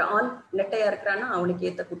 ஒரு ஆண் நெட்டையா இருக்கிறான்னா அவனுக்கு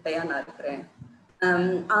ஏத்த குட்டையா நான் இருக்கிறேன்.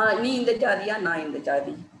 நீ இந்த ஜாதியா நான் இந்த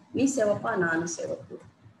ஜாதி, நீ சிவப்பா நானும் சிவப்பு,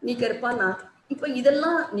 நீ கருப்பா நான். இப்ப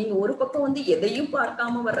இதெல்லாம் நீங்க ஒரு பக்கம் வந்து எதையும்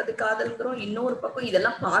பார்க்காம வர்றது காதல்ங்கிறோம், இன்னொரு பக்கம்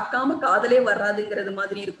இதெல்லாம் பார்க்காம காதலே வராதுங்கிறது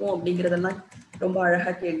மாதிரி இருக்கும் அப்படிங்கிறதெல்லாம் ரொம்ப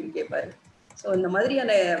அழகா கேள்வி கேட்பாரு. ஸோ இந்த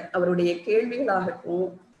மாதிரியான அவருடைய கேள்விகளாகட்டும்,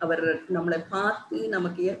 அவர் நம்மளை பார்த்து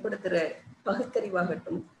நமக்கு ஏற்படுத்துற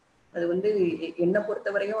பகுத்தறிவாகட்டும், அது வந்து என்னை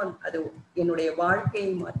பொறுத்தவரையும் அது என்னுடைய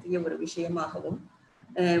வாழ்க்கையை மாற்றிய ஒரு விஷயமாகவும்,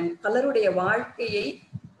 பலருடைய வாழ்க்கையை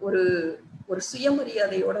ஒரு ஒரு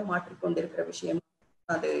சுயமரியாதையோட மாற்றிக்கொண்டிருக்கிற விஷயம்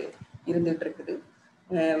அது இருந்துட்டு இருக்குது.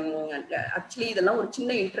 ஆக்சுவலி இதெல்லாம் ஒரு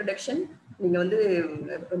சின்ன இன்ட்ரடக்ஷன். நீங்க வந்து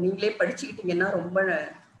நீங்களே படிச்சுக்கிட்டீங்கன்னா ரொம்ப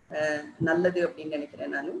நல்லது அப்படின்னு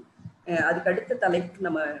நினைக்கிறேன் நான். அதுக்கு அடுத்த தலைப்புக்கு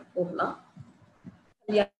நம்ம போகலாம்.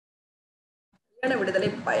 கல்யாண விடுதலை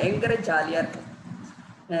பயங்கர ஜாலியா இருக்கும்.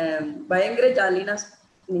 பயங்கர ஜாலினா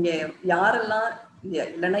நீங்க யாரெல்லாம்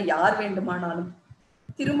இல்லைன்னா யார் வேண்டுமானாலும்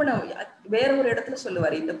திருமணம் வேற ஒரு இடத்துல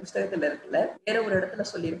சொல்லுவாரு, இந்த புஸ்தகத்துல இருக்குல்ல, வேற ஒரு இடத்துல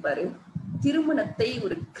சொல்லியிருப்பாரு, திருமணத்தை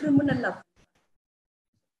ஒரு கிரிமினல்.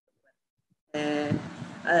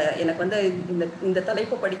 எனக்கு வந்து இந்த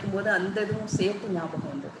தலைப்பை படிக்கும்போது அந்த இதுவும் சேர்த்து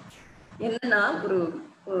ஞாபகம் வந்தது. என்னன்னா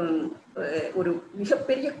ஒரு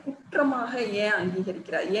மிகப்பெரிய குற்றமாக ஏன்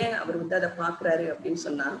அங்கீகரிக்கிறார், ஏன் அவர் வந்து அதை பாக்குறாரு அப்படின்னு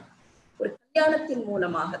சொன்னா, ஒரு கல்யாணத்தின்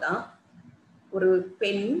மூலமாக தான் ஒரு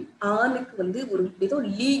பெண் ஆணுக்கு வந்து ஒரு ஏதோ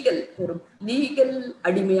லீகல்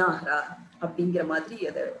அடிமையாகிறா அப்படிங்கிற மாதிரி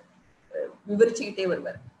அதை விவரிச்சுக்கிட்டே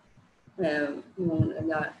வருவார்.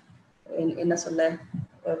 என்ன சொல்ல,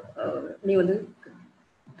 நீ வந்து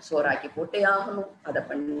சோறாக்கி போட்டே ஆகணும், அதை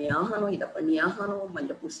பண்ணி ஆகணும், இதை பண்ணி ஆகணும்,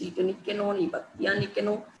 மஞ்சள் பூசிட்டு நிக்கணும், நீ பக்தியா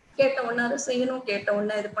நிக்கணும், கேட்ட உடனே அதை செய்யணும், கேட்ட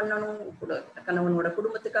உடனே இது பண்ணணும், கணவனோட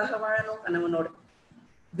குடும்பத்துக்காக வாழணும், கணவனோட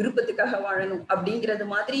விருப்பத்துக்காக வாழணும் அப்படிங்கிறது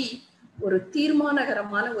மாதிரி ஒரு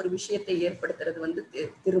தீர்மானகரமான ஒரு விஷயத்தை ஏற்படுத்துறது வந்து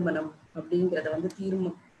திருமணம் அப்படிங்கிறத வந்து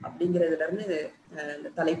அப்படிங்கிறதுல இருந்து இந்த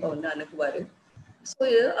தலைப்பை வந்து அணுகுவாரு. ஸோ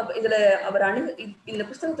இதுல அவர் இந்த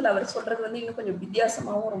புஸ்தகத்துல அவர் சொல்றது வந்து இன்னும் கொஞ்சம்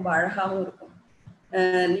வித்தியாசமாகவும் ரொம்ப அழகாகவும் இருக்கும்.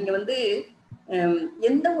 நீங்க வந்து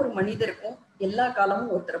எந்த ஒரு மனிதருக்கும் எல்லா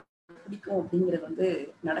காலமும் ஒருத்தரை பிடிக்கும் அப்படிங்கிறது வந்து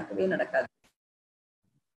நடக்கவே நடக்காது.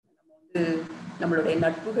 நம்ம வந்து நம்மளுடைய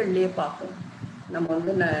நட்புகள்லயே பார்ப்போம். நம்ம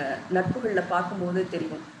வந்து நட்புகள்ல பார்க்கும்போது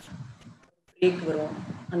தெரியும், பிரேக் வரும்,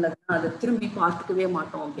 அல்லது அதை திரும்பி பார்த்துக்கவே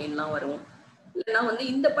மாட்டோம் அப்படின்லாம் வரும். இல்லைன்னா வந்து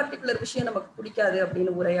இந்த பர்டிகுலர் விஷயம் நமக்கு பிடிக்காது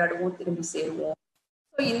அப்படின்னு உரையாடுவோம், திரும்பி சேருவோம்.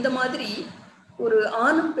 ஸோ இந்த மாதிரி ஒரு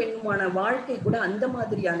ஆணும் பெண்ணுமான வாழ்க்கை கூட அந்த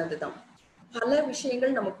மாதிரியானதுதான். பல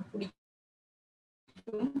விஷயங்கள் நமக்கு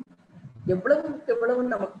பிடிக்கும், எவ்வளவுக்கு எவ்வளவு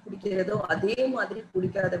நமக்கு பிடிக்கிறதோ அதே மாதிரி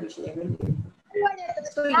பிடிக்காத விஷயங்கள் இருக்கு.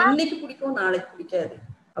 ஸோ இன்னைக்கு பிடிக்கும், நாளைக்கு பிடிக்காது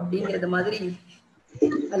அப்படிங்கிறது மாதிரி.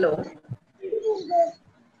 ஹலோ,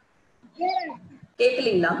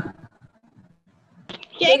 கேக்கலீங்களா?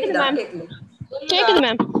 கேக்குதா? கேக்குது. கேக்குது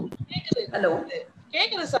மேம். ஹலோ,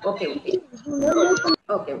 கேக்குது சார். ஓகே ஓகே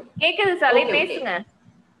ஓகே கேக்குது சார், பேசுங்க.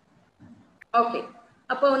 ஓகே.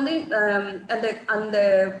 அப்ப வந்து அந்த அந்த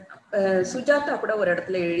சுஜாதா கூட ஒரு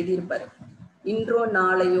இடத்துல எழுதியிருப்பாரு, இன்றோ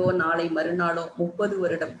நாளையோ நாளை மறுநாளோ 30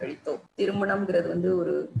 வருடம் கழித்தோ திருமணம்ங்கிறது வந்து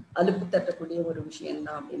ஒரு அலுப்பு தட்டக்கூடிய ஒரு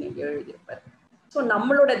விஷயம்தான் அப்படின்னு எழுதியிருப்பாரு. ஸோ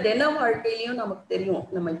நம்மளோட தின வாழ்க்கையிலயும் நமக்கு தெரியும்,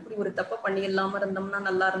 நம்ம இப்படி ஒரு தப்பை பண்ணி இல்லாம இருந்தோம்னா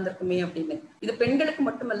நல்லா இருந்திருக்குமே அப்படின்னு. இது பெண்களுக்கு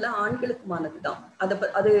மட்டுமல்ல, ஆண்களுக்குமானதுதான்.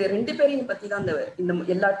 அது 2 பேரையும் பத்தி தான் இந்த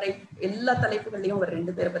எல்லா தலைப்புகள்லயும் அவர்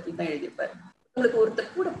 2 பேரை பத்தி தான் எழுதியிருப்பாரு. உங்களுக்கு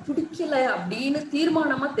ஒருத்தர் கூட பிடிக்கல அப்படின்னு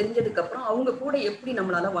தீர்மானமா தெரிஞ்சதுக்கு அப்புறம் அவங்க கூட எப்படி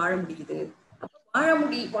நம்மளால வாழ முடியுது,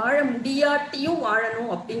 வாழ முடியாட்டியும்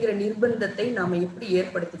வாழணும் அப்படிங்கிற நிர்பந்தத்தை நாம எப்படி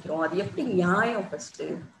ஏற்படுத்திக்கிறோம், அது எப்படி நியாயம்? ஃபர்ஸ்ட்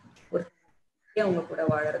ஒரு அவங்க கூட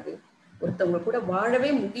வாழறது, ஒருத்தவங்க கூட வாழவே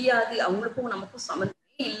முடியாது, அவங்களுக்கும் நமக்கும்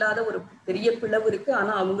சம்மந்தமே இல்லாத ஒரு பெரிய பிளவு இருக்கு,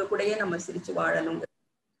 ஆனா அவங்க கூடயே நம்ம சிரிச்சு வாழணும்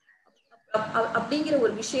அப்படிங்கிற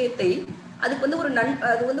ஒரு விஷயத்தை, அதுக்கு வந்து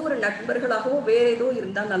அது வந்து ஒரு நண்பர்களாகவோ வேற ஏதோ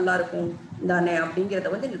இருந்தா நல்லா இருக்கும் தானே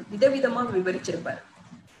அப்படிங்கிறத வந்து விதவிதமா விவரிச்சிருப்பாரு.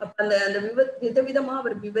 அப்ப அந்த விதவிதமா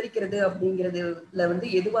அவர் விவரிக்கிறது அப்படிங்கிறதுல வந்து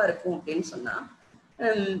எதுவா இருக்கும் அப்படின்னு சொன்னா,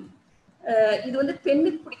 இது வந்து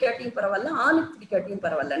பெண்ணுக்கு பிடிக்காட்டியும் பரவாயில்ல, ஆணுக்கு பிடிக்காட்டியும்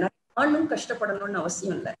பரவாயில்ல, ஆணும் கஷ்டப்படணும்னு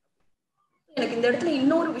அவசியம் இல்லை. எனக்கு இந்த இடத்துல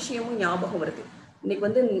இன்னொரு விஷயமும் ஞாபகம் வருது. இன்னைக்கு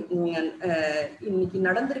வந்து இன்னைக்கு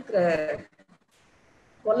நடந்திருக்கிற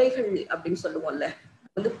கொலைகள் அப்படின்னு சொல்லுவோம்ல,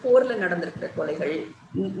 வந்து போர்ல நடந்திருக்கிற கொலைகள்,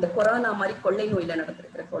 இந்த கொரோனா மாதிரி கொள்ளை நோயில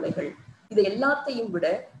நடந்திருக்கிற கொலைகள், இது எல்லாத்தையும் விட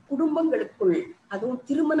குடும்பங்களுக்குள், அதுவும்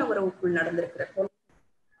திருமண உறவுக்குள் நடந்திருக்கிற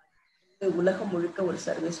கொலை உலகம் முழுக்க ஒரு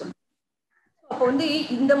சர்வே சொல்லுது. அப்போ வந்து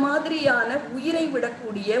இந்த மாதிரியான உயிரை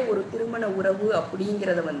விடக்கூடிய ஒரு திருமண உறவு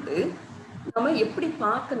அப்படிங்கிறத வந்து நம்ம எப்படி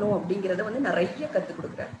பார்க்கணும் அப்படிங்கிறத வந்து நிறைய கற்றுக்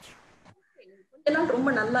கொடுக்குறாரு. கொஞ்ச நாள் ரொம்ப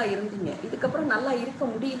நல்லா இருந்தீங்க, இதுக்கப்புறம் நல்லா இருக்க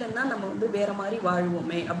முடியலன்னா நம்ம வந்து வேற மாதிரி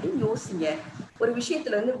வாழ்வோமே அப்படின்னு யோசிங்க. ஒரு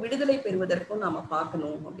விஷயத்துல இருந்து விடுதலை பெறுவதற்கும் நாம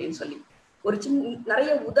பார்க்கணும் அப்படின்னு சொல்லி ஒரு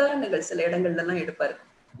நிறைய உதாரணங்கள் சில இடங்கள்ல எல்லாம் எடுப்பாரு.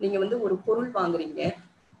 நீங்க வந்து ஒரு பொருள் வாங்குறீங்க,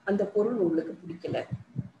 அந்த பொருள் உங்களுக்கு பிடிக்கல,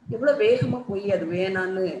 எவ்வளவு வேகமா போய் அது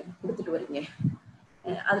வேணான்னு கொடுத்துட்டு வரீங்க.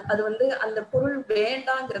 அது வந்து அந்த பொருள்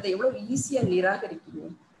வேண்டாங்கிறத எவ்வளவு ஈஸியா நிராகரிக்கீங்க.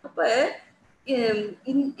 அப்ப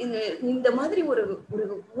இந்த மாதிரி ஒரு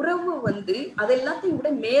உறவு வந்து அது எல்லாத்தையும் விட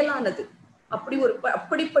மேலானது.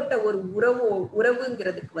 அப்படிப்பட்ட ஒரு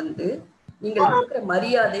உறவுங்கிறதுக்கு வந்து நீங்கள் கொடுக்குற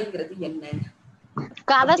மரியாதைங்கிறது என்ன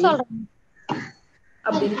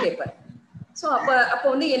அப்படின்னு கேட்பாரு. சோ அப்ப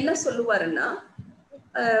வந்து என்ன சொல்லுவாருன்னா,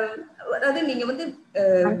 அதாவது நீங்க வந்து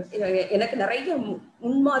எனக்கு நிறைய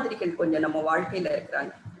முன்மாதிரிகள் கொஞ்சம் நம்ம வாழ்க்கையில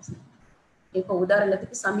இருக்கிறாங்க. இப்ப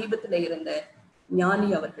உதாரணத்துக்கு சமீபத்துல இருந்த ஞானி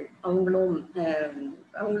அவர்கள்,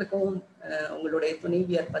 அவங்களுக்கும் அவங்களுடைய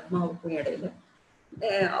துணைவியார் பத்மாவுக்கும் இடையில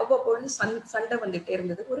அவ்வப்பொழுது சண்டை வந்துட்டே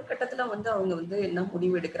இருந்தது. ஒரு கட்டத்துல வந்து அவங்க வந்து என்ன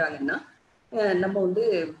முடிவு எடுக்கிறாங்கன்னா, நம்ம வந்து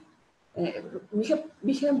மிக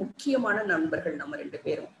மிக முக்கியமான நண்பர்கள் நம்ம 2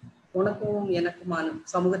 பேரும், உனக்கும் எனக்குமான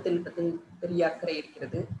சமூகத்தின் பத்தி பெரிய அக்கறை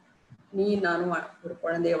இருக்கிறது, நீ நானும் ஒரு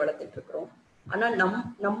குழந்தைய வளர்த்துட்டு இருக்கிறோம், ஆனா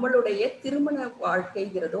நம்மளுடைய திருமண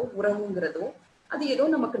வாழ்க்கைங்கிறதோ உறவுங்கிறதோ அது ஏதோ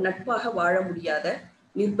நமக்கு நட்பாக வாழ முடியாத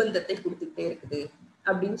நிர்பந்தத்தை கொடுத்துக்கிட்டே இருக்குது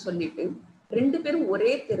அப்படின்னு சொல்லிட்டு 2 பேரும்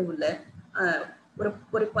ஒரே தெருவுல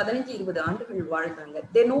ஒரு 15-20 ஆண்டுகள் வாழ்ந்தாங்க.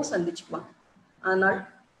 தினம் சந்திச்சுக்குவாங்க. ஆனால்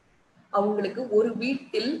அவங்களுக்கு ஒரு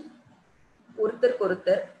வீட்டில் ஒருத்தருக்கு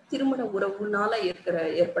ஒருத்தர் திருமண உறவுனால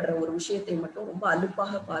ஏற்படுற ஒரு விஷயத்தை மட்டும் ரொம்ப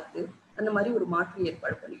அலுப்பாக பார்த்து அந்த மாதிரி ஒரு மாற்று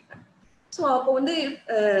ஏற்பாடு பண்ணிட்டாங்க. ஸோ அப்போ வந்து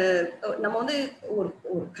நம்ம வந்து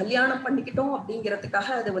ஒரு கல்யாணம் பண்ணிக்கிட்டோம் அப்படிங்கிறதுக்காக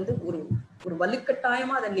அதை வந்து ஒரு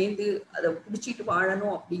வலுக்கட்டாயமா அதை நேர்ந்து அதை பிடிச்சிட்டு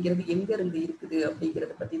வாழணும் அப்படிங்கிறது எங்க இருந்து இருக்குது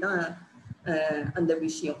அப்படிங்கிறத பத்தி தான் அந்த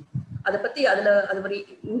விஷயம். அதை பத்தி அது வரை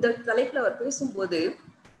இந்த தலைப்புல அவர் பேசும்போது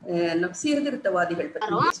சீர்திருத்தவாதிகள்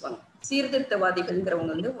பத்தி பேசுவாங்க.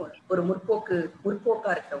 சீர்திருத்தவாதிகள்ங்கிறவங்க வந்து ஒரு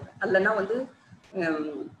முற்போக்கா இருக்கிறவங்க, அல்லனா வந்து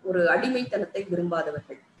ஒரு அடிமைத்தனத்தை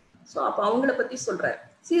விரும்பாதவர்கள். ஸோ அப்ப அவங்கள பத்தி சொல்றாரு.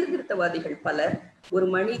 சீர்திருத்தவாதிகள் பலர் ஒரு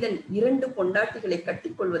மனிதன் 2 பொண்டாட்டிகளை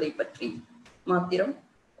கட்டிக்கொள்வதை பற்றி மாத்திரம்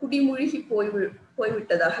குடிமூழ்கி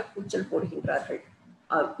போய்விட்டதாக கூச்சல் போடுகின்றார்கள்.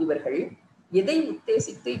 இவர்கள் எதை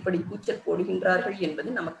உத்தேசித்து இப்படி கூச்சல் போடுகின்றார்கள் என்பது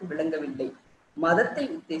நமக்கு விளங்கவில்லை. மதத்தை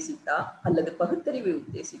உத்தேசித்தா அல்லது பகுத்தறிவை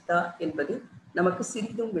உத்தேசித்தா என்பது நமக்கு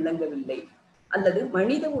சிறிதும் விளங்கவில்லை. அல்லது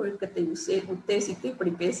மனித ஒழுக்கத்தை உத்தேசித்து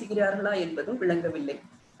இப்படி பேசுகிறார்களா என்பதும் விளங்கவில்லை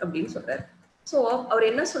அப்படின்னு சொல்றாரு. ஸோ அவர்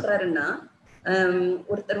என்ன சொல்றாருன்னா,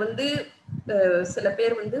 ஒருத்தர் வந்து சில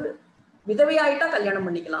பேர் வந்து விதவையாயிட்டா கல்யாணம்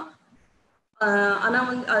பண்ணிக்கலாம், ஆனா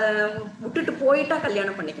வந்து விட்டுட்டு போயிட்டா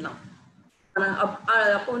கல்யாணம் பண்ணிக்கலாம். ஆனா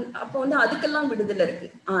அப்போ வந்து அதுக்கெல்லாம் விடுதலை இருக்கு.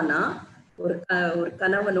 ஆனா ஒரு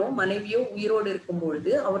கணவனோ மனைவியோ உயிரோடு இருக்கும்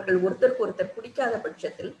பொழுது அவர்கள் ஒருத்தருக்கு ஒருத்தர் பிடிக்காத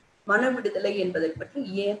பட்சத்தில் மன விடுதலை என்பதை பற்றி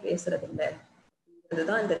ஏன் பேசுறதில்லை?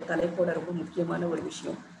 அதுதான் இந்த தலைப்போட ரொம்ப முக்கியமான ஒரு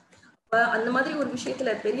விஷயம். அந்த மாதிரி ஒரு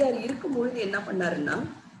விஷயத்துல பெரியார் இருக்கும் பொழுது என்ன பண்ணாருன்னா,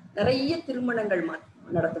 நிறைய திருமணங்கள்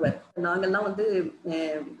நடத்துவார். நாங்கெல்லாம் வந்து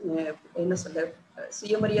என்ன சொல்ல,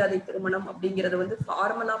 சுயமரியாதை திருமணம் அப்படிங்கறத வந்து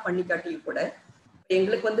ஃபார்மலா பண்ணி காட்டி கூட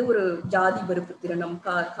எங்களுக்கு வந்து ஒரு ஜாதி வெறுப்பு திருமணம்,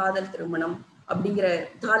 காதல் திருமணம் அப்படிங்கிற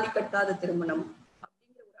தாலி கட்டாத திருமணம்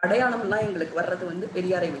அப்படிங்கிற ஒரு அடையாளம் எல்லாம் எங்களுக்கு வர்றது வந்து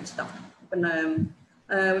பெரியாரை வச்சுதான்.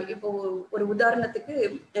 இப்போ ஒரு உதாரணத்துக்கு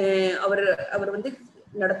அவர் வந்து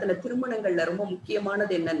நடத்தின திருமணங்கள்ல ரொம்ப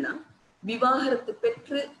முக்கியமானது என்னன்னா, விவாகரத்து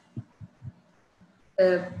பெற்று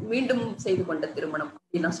மீண்டும் செய்து கொண்ட திருமணம்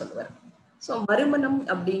அப்படின்லாம் சொல்லுவார். ஸோ மறுமணம்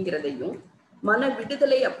அப்படிங்கிறதையும் மன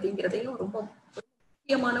விடுதலை அப்படிங்கிறதையும் ரொம்ப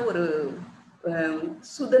முக்கியமான ஒரு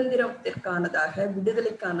சுதந்திரத்திற்கானதாக,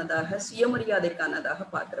 விடுதலைக்கானதாக, சுயமரியாதைக்கானதாக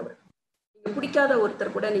பார்க்கிறவர். நீங்க பிடிக்காத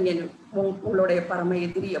ஒருத்தர் கூட நீங்க உங்களுடைய பரம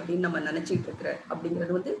எதிரி அப்படின்னு நம்ம நினைச்சிட்டு இருக்கிற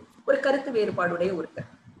அப்படிங்கிறது வந்து ஒரு கருத்து வேறுபாடுடைய ஒருத்தர்.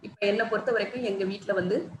 இப்ப என்னை பொறுத்த வரைக்கும் எங்க வீட்டுல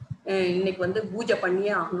வந்து இன்னைக்கு வந்து பூஜை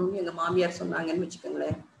பண்ணியே ஆகணும்னு எங்க மாமியார் சொன்னாங்கன்னு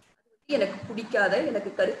வச்சுக்கோங்களேன், எனக்கு பிடிக்காத, எனக்கு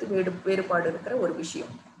கருத்து வேறுபாடு இருக்கிற ஒரு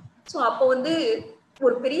விஷயம். ஸோ அப்போ வந்து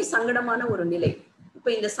ஒரு பெரிய சங்கடமான ஒரு நிலை. இப்ப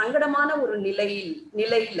இந்த சங்கடமான ஒரு நிலையை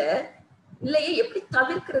எப்படி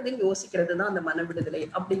தவிர்க்கிறதுன்னு யோசிக்கிறது தான் அந்த மன விடுதலை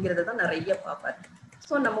அப்படிங்கிறது தான் நிறைய பார்ப்பாரு.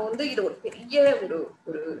 ஸோ நம்ம வந்து இது ஒரு பெரிய ஒரு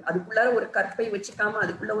அதுக்குள்ள ஒரு கற்பை வச்சுக்காம,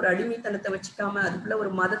 அதுக்குள்ள ஒரு அடிமைத்தனத்தை வச்சுக்காம, அதுக்குள்ள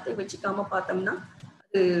ஒரு மதத்தை வச்சுக்காம பார்த்தோம்னா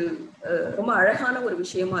அது ரொம்ப அழகான ஒரு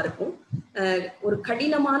விஷயமா இருக்கும். ஒரு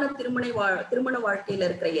கடினமான திருமண வாழ்க்கையில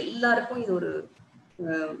இருக்கிற எல்லாருக்கும் இது ஒரு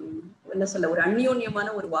என்ன சொல்ல, ஒரு அந்யோன்யமான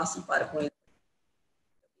ஒரு வாசிப்பா இருக்கும்.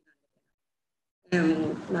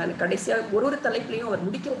 நான் கடைசியா ஒரு தலைப்புலையும் அவர்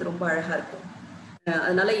முடிக்கிறது ரொம்ப அழகா இருக்கும்.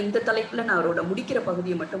 அதனால இந்த தலைப்புல நான் அவரோட முடிக்கிற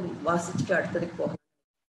பகுதியை மட்டும் வாசிச்சுட்டு அடுத்ததுக்கு போகிறேன்.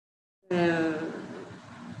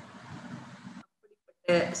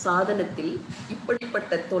 அப்படிப்பட்ட சாதனத்தில்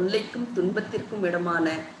இப்படிப்பட்ட தொல்லைக்கும் துன்பத்திற்கும் இடமான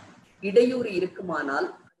இடையூறு இருக்குமானால்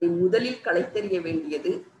அதை முதலில் களைத்தெறிய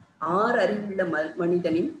வேண்டியது அறிவுள்ள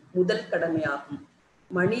மனிதனின் முதல் கடமையாகும்.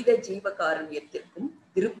 மனித ஜீவகாருண்யத்திற்கும்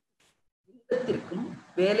திருப்பத்திற்கும்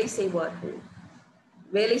வேலை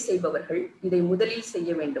செய்பவர்கள் இதை முதலில் செய்ய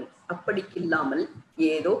வேண்டும். அப்படிக்கில்லாமல்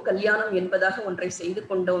ஏதோ கல்யாணம் என்பதாக ஒன்றை செய்து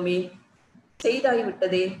கொண்டோமே,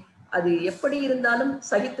 செய்தாய்விட்டதே, அது எப்படி இருந்தாலும்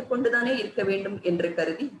சகித்து கொண்டுதானே இருக்க வேண்டும் என்று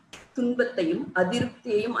கருதி துன்பத்தையும்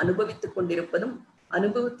அதிருப்தியையும் அனுபவித்துக்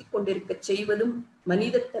கொண்டிருக்க செய்வதும்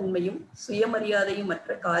மனிதத்தன்மையும் சுயமரியாதையும் மற்ற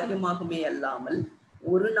காரியமாகுமே அல்லாமல்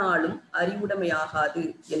ஒரு நாளும் அறிவுடைமையாகாது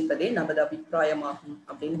என்பதே நமது அபிப்பிராயமாகும்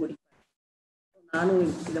அப்படின்னு முடிப்பார். நானும்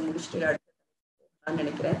இதை முடிச்சுட்டு நான்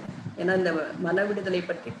நினைக்கிறேன். ஏன்னா இந்த மன விடுதலை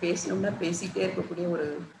பற்றி பேசணும்னா பேசிட்டே இருக்கக்கூடிய ஒரு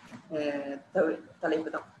தலைப்பு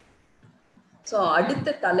தான். ஸோ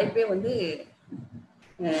அடுத்த தலைப்பே வந்து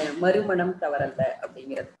மறுமணம் தவறல்ல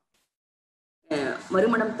அப்படிங்கிறது.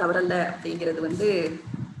 மறுமணம் தவறல்ல அப்படிங்கிறது வந்து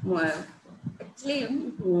ஆக்சுவலி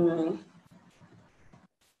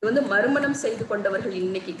இது வந்து மறுமணம் செய்து கொண்டவர்கள்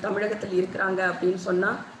இன்னைக்கு தமிழகத்தில் இருக்கிறாங்க அப்படின்னு சொன்னா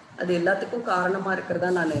அது எல்லாத்துக்கும் காரணமா இருக்கிறதா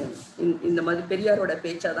நான் இந்த மாதிரி பெரியாரோட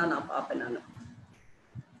பேச்சாதான் நான் பார்ப்பேன். நான்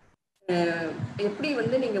எப்படி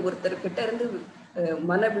வந்து நீங்க ஒருத்தர்கிட்ட இருந்து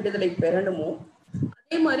மன விடுதலை பெறணுமோ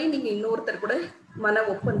அதே மாதிரி நீங்க இன்னொருத்தர் கூட மன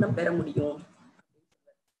ஒப்பந்தம் பெற முடியும்.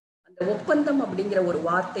 அந்த ஒப்பந்தம் அப்படிங்கிற ஒரு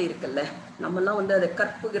வார்த்தை இருக்குல்ல, நம்ம எல்லாம் வந்து அதை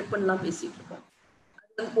கற்புலாம் பேசிட்டு இருக்கோம்.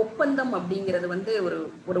 அது ஒப்பந்தம் அப்படிங்கிறது வந்து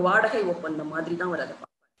ஒரு வாடகை ஒப்பந்தம் மாதிரி தான் அவர் அதை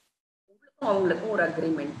பார்ப்பாங்க. உங்களுக்கும் அவங்களுக்கும் ஒரு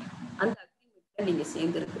அக்ரிமெண்ட், அந்த அக்ரிமெண்ட்ல நீங்க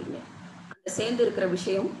சேர்ந்து இருக்கிறீங்க. அந்த சேர்ந்து இருக்கிற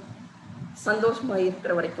விஷயம் சந்தோஷமா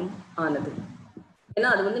இருக்கிற வரைக்கும் ஆனது. ஏன்னா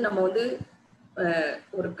அது வந்து நம்ம வந்து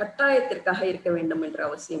ஒரு கட்டாயத்திற்காக இருக்க வேண்டும் என்ற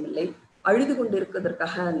அவசியம் இல்லை. அழுது கொண்டு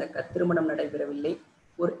இருக்கிறதற்காக அந்த திருமணம் நடைபெறவில்லை.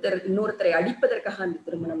 ஒருத்தர் இன்னொருத்தரை அடிப்பதற்காக அந்த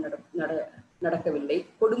திருமணம் நடக்கவில்லை.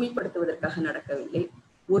 கொடுமைப்படுத்துவதற்காக நடக்கவில்லை.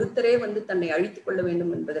 ஒருத்தரே வந்து தன்னை அழித்துக் கொள்ள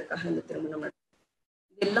வேண்டும் என்பதற்காக அந்த திருமணம்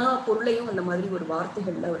எல்லா பொருளையும் அந்த மாதிரி ஒரு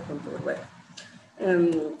வார்த்தைகள்ல அவர் கொண்டு வருவார்.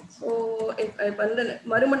 ஸோ இப்ப வந்து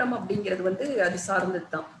மறுமணம் அப்படிங்கிறது வந்து அது சார்ந்தது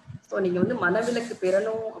தான். ஸோ நீங்க வந்து மனவிலக்கு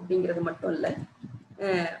பெறணும் அப்படிங்கிறது மட்டும் இல்லை,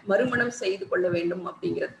 மறுமணம் செய்து கொள்ள வேண்டும்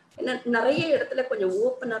அப்படிங்கிறது. ஏன்னா நிறைய இடத்துல கொஞ்சம்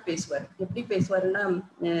ஓப்பனா பேசுவார். எப்படி பேசுவாருன்னா,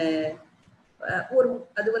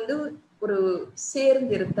 அது வந்து ஒரு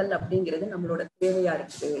சேர்ந்திருத்தல் அப்படிங்கிறது நம்மளோட தேவையா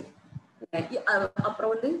இருக்கு.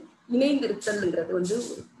 அப்புறம் வந்து இணைந்திருத்தல்ங்கிறது வந்து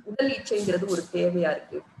உடல் இச்சைங்கிறது ஒரு தேவையா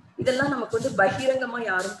இருக்கு. இதெல்லாம் நமக்கு வந்து பகிரங்கமா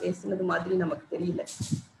யாரும் பேசுனது மாதிரி நமக்கு தெரியல.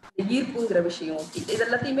 ஈர்ப்புங்கிற விஷயம்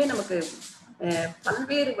இதெல்லாத்தையுமே நமக்கு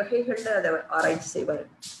பல்வேறு வகைகள்ல அதை ஆராய்ச்சி செய்வார்.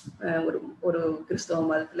 ஒரு ஒரு கிறிஸ்தவ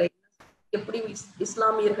மதத்துல எப்படி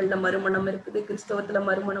இஸ்லாமியர்கள்ல மறுமணம் இருக்குது, கிறிஸ்தவத்துல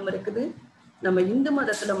மறுமணம் இருக்குது, நம்ம இந்து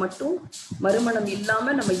மதத்துல மட்டும் மறுமணம்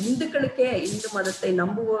இல்லாம நம்ம இந்துக்களுக்கே, இந்து மதத்தை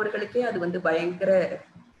நம்புபவர்களுக்கே அது வந்து பயங்கர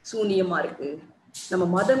சூனியமா இருக்கு, நம்ம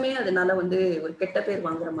மதமே அதனால வந்து ஒரு கெட்ட பேர்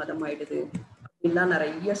வாங்குற மதம் ஆயிடுது அப்படின்லாம்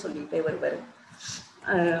நிறைய சொல்லிட்டே வருவார்.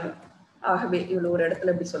 ஆகவே இவ்வளவு ஒரு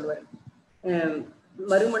இடத்துல எப்படி சொல்லுவார்,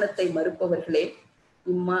 மறுமணத்தை மறுப்பவர்களே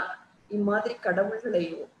இம்மாதிரி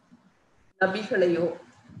கடவுள்களையோ நபிகளையோ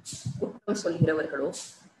குற்றம் சொல்கிறவர்களோ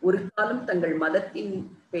ஒரு காலம் தங்கள் மதத்தின்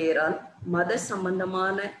பெயரால், மத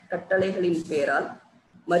சம்பந்தமான கட்டளைகளின் பெயரால்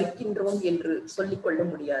மறுக்கின்றோம் என்று சொல்லிக் கொள்ள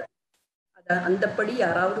முடியாது. அந்தப்படி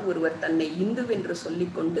யாராவது ஒருவர் தன்னை இந்து என்று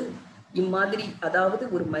சொல்லிக்கொண்டு இம்மாதிரி, அதாவது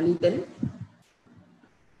ஒரு மனிதன்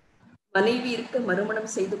மனைவி இருக்க மறுமணம்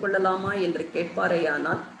செய்து கொள்ளலாமா என்று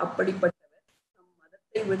கேட்பாரையானால் அப்படிப்பட்டவர் நம்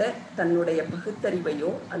மதத்தை விட தன்னுடைய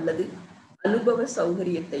பகுத்தறிவையோ அல்லது அனுபவ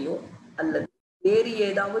சௌகரியத்தையோ அல்லது வேறு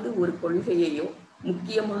ஏதாவது ஒரு கொள்கையையோ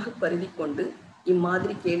முக்கியமாக கருதி கொண்டு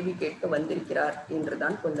இம்மாதிரி கேள்வி கேட்க வந்திருக்கிறார்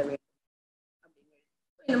என்றுதான் கொள்ள வேண்டும்.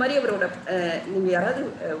 இந்த மாதிரி அவரோட நீங்க யாராவது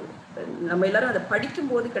நம்ம எல்லாரும் அதை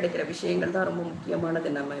படிக்கும் போது கிடைக்கிற விஷயங்கள் தான் ரொம்ப முக்கியமானது.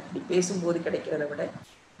 நம்ம இப்படி பேசும்போது கிடைக்கிறத விட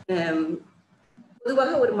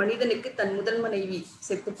பொதுவாக ஒரு மனிதனுக்கு தன் முதல் மனைவி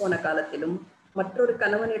செத்து போன காலத்திலும் மற்றொரு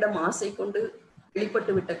கணவனிடம் ஆசை கொண்டு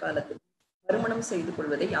வெளிப்பட்டு விட்ட காலத்திலும் மறுமணம் செய்து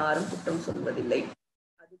கொள்வதை யாரும் குற்றம் சொல்வதில்லை.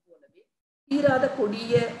 அதுபோலவே தீராத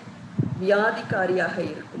கொடிய வியாதிக்காரியாக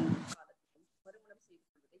இருக்கும் காலத்திலும் மறுமணம் செய்து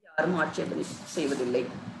கொள்வதை யாரும் ஆட்சேபனை செய்வதில்லை.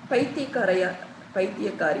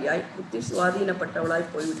 பைத்தியக்காரியாய் புத்தி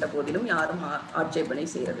சுவாதீனப்பட்டவளாய் போய்விட்ட போதிலும் யாரும் ஆட்சேபனை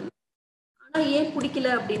செய்யறதில்லை. ஆனா ஏன் பிடிக்கல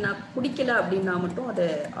அப்படின்னா மட்டும் அதை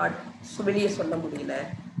வெளியே சொல்ல முடியல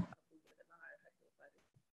அப்படிங்கிறதெல்லாம் அழகா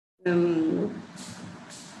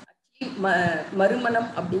கேட்பாரு. மறுமணம்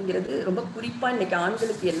அப்படிங்கிறது ரொம்ப குறிப்பா இன்னைக்கு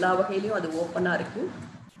ஆண்களுக்கு எல்லா வகையிலையும் அது ஓப்பனா இருக்கு.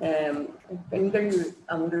 பெண்கள்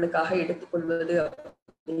அவங்களுக்காக எடுத்துக்கொள்வது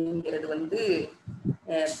அப்படிங்கிறது வந்து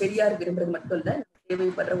பெரியார் விரும்புறது மட்டும் இல்லை,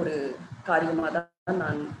 தேவைப்படுற ஒரு காரியமா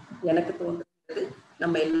தான் எனக்கு தோன்றுகிறது.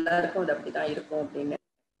 நம்ம எல்லாருக்கும் அது அப்படிதான் இருக்கும் அப்படின்னு.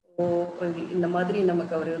 இந்த மாதிரி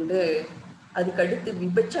நமக்கு அவர் வந்து அதுக்கு அடுத்து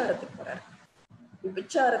விபச்சாரத்துக்கு போறார்.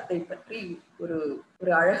 விபச்சாரத்தை பற்றி ஒரு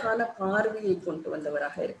ஒரு அழகான பார்வையை கொண்டு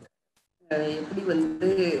வந்தவராக இருக்கு. எப்படி வந்து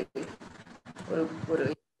ஒரு ஒரு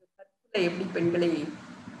கற்பனை எப்படி பெண்களை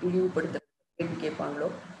இழிவுபடுத்த கேள்வி கேட்பாங்களோ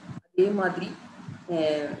அதே மாதிரி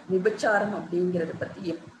விபச்சாரம் அப்படிங்கிறத பத்தி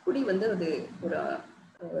எப்படி வந்து அது ஒரு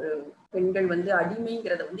பெண்கள் வந்து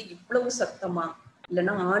அடிமைங்கிறத வந்து இவ்வளவு சத்தமா,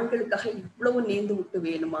 இல்லைன்னா ஆண்களுக்காக இவ்வளவு நேர்ந்து விட்டு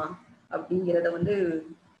வேணுமா அப்படிங்கிறத வந்து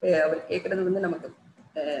அவர் கேட்கறது வந்து நமக்கு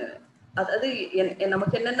அதாவது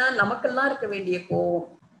நமக்கு என்னன்னா, நமக்கெல்லாம் இருக்க வேண்டிய கோபம்,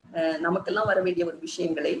 நமக்கெல்லாம் வர வேண்டிய ஒரு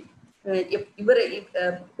விஷயங்களை இவரை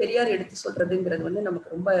பெரியார் எடுத்து சொல்றதுங்கிறது வந்து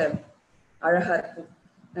நமக்கு ரொம்ப அழகா இருக்கும்.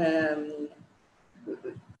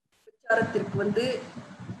 விபச்சாரத்திற்கு வந்து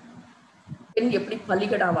பெண் எப்படி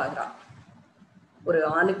பலிகடாவாகிறா, ஒரு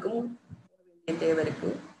ஆணுக்கும் தேவை இருக்கு,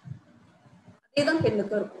 அதேதான்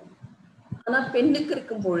பெண்ணுக்கும் இருக்கும். ஆனா பெண்ணுக்கு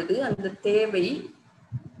இருக்கும் பொழுது அந்த தேவை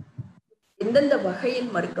எந்தெந்த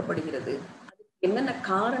வகையில் மறுக்கப்படுகிறது, அதுக்கு என்னென்ன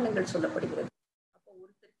காரணங்கள் சொல்லப்படுகிறது, அப்போ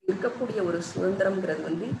ஒருத்தருக்கு இருக்கக்கூடிய ஒரு சுதந்திரம்ங்கிறது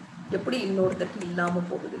வந்து எப்படி இன்னொருத்தருக்கு இல்லாம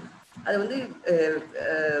போகுது, அது வந்து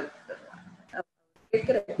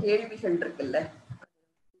கேட்கிற கேள்விகள் இருக்குல்ல,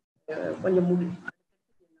 கொஞ்சம்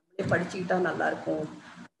நம்மளே படிச்சுக்கிட்டா நல்லா இருக்கும்.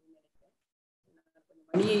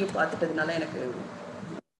 மணியையும் பார்த்துட்டதுனால எனக்கு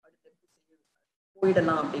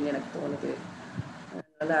போயிடலாம் அப்படின்னு எனக்கு தோணுது.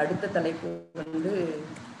 அதனால அடுத்த தலைப்பு வந்து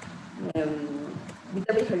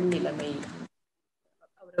விதவைகள் நிலைமை.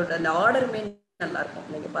 அவரோட அந்த ஆர்டருமே நல்லா இருக்கும்.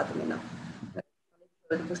 நீங்க பாத்தீங்கன்னா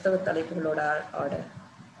புஸ்தக தலைப்புகளோட ஆர்டர்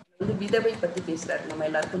வந்து விதவை பத்தி பேசுறாரு. நம்ம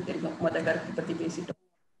எல்லாருக்கும் தெரியும், மத கருத்து பத்தி பேசிட்டோம்.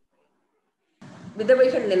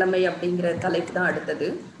 விதவைகள் நிலைமை அப்படிங்கிற தலைப்பு தான் அடுத்தது.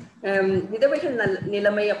 விதவைகள்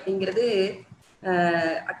நிலைமை அப்படிங்கிறது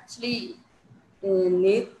ஆக்சுவலி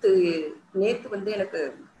நேத்து வந்து எனக்கு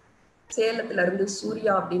சேலத்துல இருந்து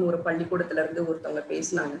சூர்யா அப்படின்னு ஒரு பள்ளிக்கூடத்துல இருந்து ஒருத்தவங்க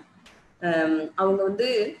பேசினாங்க. அவங்க வந்து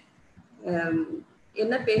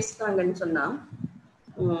என்ன பேசுனாங்கன்னு சொன்னா,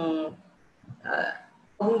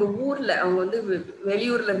 அவங்க ஊர்ல, அவங்க வந்து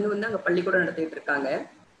வெளியூர்ல இருந்து வந்து அங்க பள்ளிக்கூடம் நடத்திட்டு இருக்காங்க.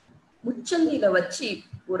 முச்சந்தியில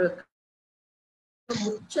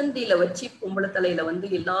வச்சு பொம்பளை தலையில வந்து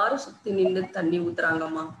எல்லாரும் சுத்தி நின்று தண்ணி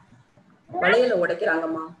ஊத்துறாங்கம்மா, வளையல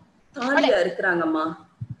உடைக்கிறாங்கம்மா, தாலியா இருக்கிறாங்கம்மா,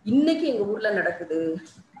 இன்னைக்கு எங்க ஊர்ல நடக்குது,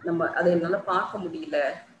 நம்ம அதை என்னால பார்க்க முடியல,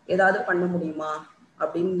 ஏதாவது பண்ண முடியுமா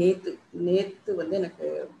அப்படின்னு நேத்து வந்து எனக்கு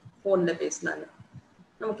போன்ல பேசினாங்க.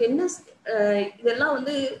 நமக்கு என்ன இதெல்லாம்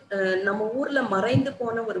வந்து நம்ம ஊர்ல மறைந்து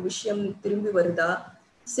போன ஒரு விஷயம் திரும்பி வருதா,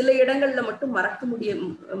 சில இடங்கள்ல மட்டும்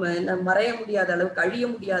மறைய முடியாத அளவுக்கு, அழிய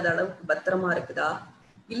முடியாத அளவுக்கு பத்திரமா இருக்குதா,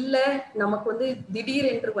 இல்ல நமக்கு வந்து திடீர்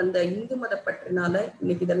என்று வந்த இந்து மத பற்றினால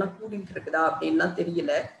இன்னைக்கு இதெல்லாம் கூடிட்டு இருக்குதா அப்படின்லாம்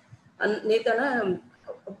தெரியல. நேத்தான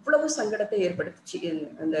அவ்வளவு சங்கடத்தை ஏற்படுத்துச்சு.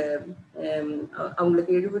 அந்த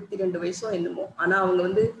அவங்களுக்கு 72 வயசோ என்னமோ, ஆனா அவங்க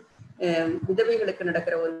வந்து விதவைகளுக்கு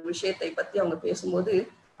நடக்கிற ஒரு விஷயத்தை பத்தி அவங்க பேசும்போது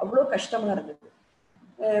அவ்வளோ கஷ்டமா இருந்தது.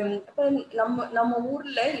 அப்ப நம்ம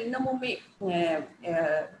ஊர்ல இன்னமுமே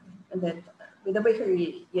அந்த விதவைகள்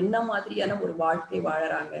என்ன மாதிரியான ஒரு வாழ்க்கை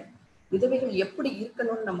வாழறாங்க, விதவைகள் எப்படி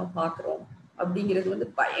இருக்கணும்னு நம்ம பாக்குறோம் அப்படிங்கிறது வந்து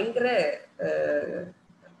பயங்கர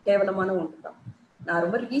கேவலமான ஒன்றுதான். நான்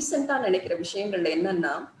ரொம்ப ரீசெண்டா நினைக்கிற விஷயங்கள்ல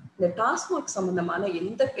என்னன்னா, இந்த டாஸ்மாக் சம்பந்தமான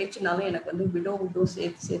எந்த பேச்சுனாலும் எனக்கு வந்து விடோ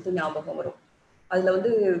சேர்த்து ஞாபகம் வரும். அதுல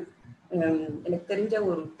வந்து எனக்கு தெரிஞ்ச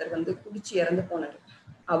ஒருத்தர் வந்து குடிச்சு இறந்து போனாரு.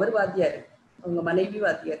 அவர் வாத்தியார், அவங்க மனைவி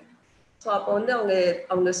வாத்தியார். ஸோ அப்போ வந்து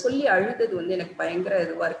அவங்க சொல்லி அழுதது வந்து எனக்கு பயங்கர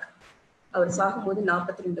இதுவா இருக்கு. அவர் சாகும்போது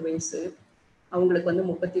 42 வயசு, அவங்களுக்கு வந்து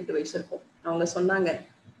 38 வயசு இருக்கும். அவங்க சொன்னாங்க,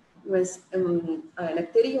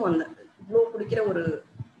 எனக்கு தெரியும் அந்த இவ்வளோ குடிக்கிற ஒரு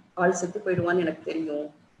ஆள் செத்து போயிடுவான்னு எனக்கு தெரியும்,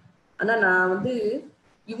 ஆனா நான் வந்து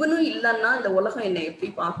இவனும் இல்லைன்னா இந்த உலகம் என்னை எப்படி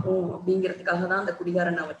பார்க்கும் அப்படிங்கிறதுக்காக தான் அந்த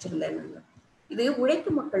குடிகாரன் நான் வச்சிருந்தேன். இது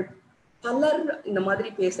உழைப்பு மக்கள் பலர் இந்த மாதிரி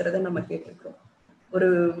பேசுறத நம்ம கேட்டிருக்கிறோம்.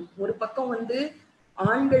 ஒரு பக்கம் வந்து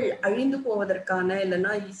ஆண்கள் அழிந்து போவதற்கான,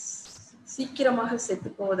 இல்லைன்னா சீக்கிரமாக செத்து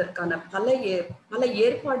போவதற்கான பல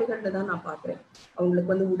ஏற்பாடுகள்ல தான் நான் பாக்குறேன்.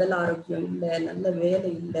 அவங்களுக்கு வந்து உடல் ஆரோக்கியம் இல்லை, நல்ல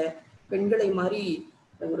வேலை இல்லை, பெண்களை மாதிரி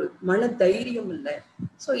ஒரு மன தைரியம் இல்லை.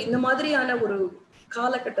 ஸோ இந்த மாதிரியான ஒரு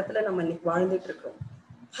காலகட்டத்துல நம்ம இன்னைக்கு வாழ்ந்துட்டு இருக்கிறோம்.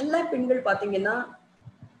 பல பெண்கள் பாத்தீங்கன்னா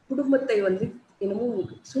குடும்பத்தை வந்து இன்னமும்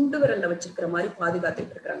சுண்டு விரல்ல வச்சிருக்கிற மாதிரி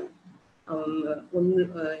பாதுகாத்துட்டு இருக்கிறாங்க.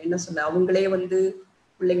 என்ன சொல்ல, அவங்களே வந்து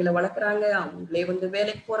பிள்ளைங்களை வளர்க்குறாங்க, அவங்களே வந்து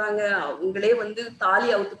வேலைக்கு போறாங்க, அவங்களே வந்து தாலி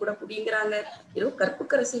அவுத்து கூட குடிங்கிறாங்க. ஏதோ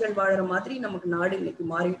கற்புக்கரசிகள் வாழற மாதிரி நமக்கு நாடு இன்னைக்கு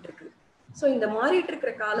மாறிட்டு இருக்கு. ஸோ இந்த மாறிட்டு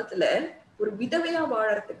இருக்கிற காலத்துல ஒரு விதவையா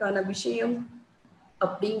வாழறதுக்கான விஷயம்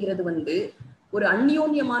அப்படிங்கிறது வந்து ஒரு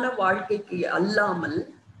அந்யோன்யமான வாழ்க்கைக்கு அல்லாமல்,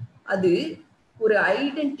 அது ஒரு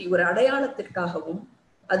ஐடென்டிட்டி, ஒரு அடையாளத்திற்காகவும்,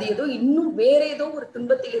 அது ஏதோ இன்னும் வேற ஏதோ ஒரு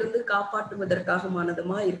துன்பத்திலிருந்து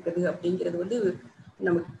காப்பாற்றுவதற்காகமானதுமா இருக்குது அப்படிங்கிறது வந்து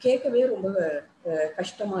நமக்கு கேட்கவே ரொம்ப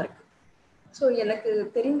கஷ்டமா இருக்கு. ஸோ எனக்கு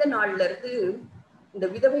தெரிந்த நாள்ல இருந்து இந்த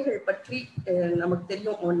விதவைகள் பற்றி நமக்கு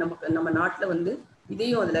தெரியும். நம்ம நாட்டுல வந்து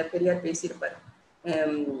இதையும் அதுல பெரியார் பேசியிருப்பார்.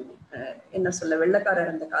 என்ன சொல்ல,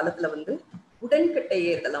 வெள்ளைக்காரர் அந்த காலத்துல வந்து உடன்கட்டை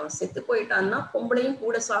ஏறுதல், அவன் செத்து போயிட்டான்னா பொம்பளையும்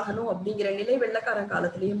கூட சாகணும் அப்படிங்கிற நிலை வெள்ளைக்காரன்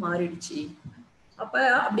காலத்திலயும் மாறிடுச்சு. அப்ப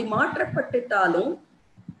அப்படி மாற்றப்பட்டுட்டாலும்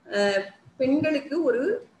பெண்களுக்கு, ஒரு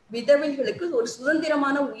விதவைகளுக்கு ஒரு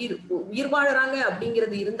சுதந்திரமான உயிர் வாழறாங்க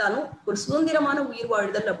அப்படிங்கிறது இருந்தாலும் ஒரு சுதந்திரமான உயிர்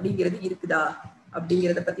வாழ்தல் அப்படிங்கிறது இருக்குதா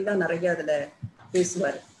அப்படிங்கிறத பத்தி தான் நிறைய அதுல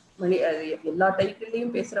பேசுவார். எல்லா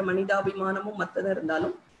டைட்டிலையும் பேசுற மனிதாபிமானமும் மத்ததும்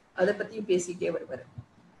இருந்தாலும் அதை பத்தியும் பேசிட்டே வருவார்.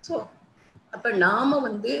 ஸோ அப்ப நாம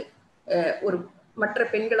வந்து ஒரு மற்ற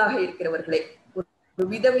பெண்களாக இருக்கிறவர்களே ஒரு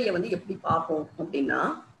விதவையை வந்து எப்படி பார்ப்போம் அப்படின்னா,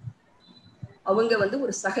 அவங்க வந்து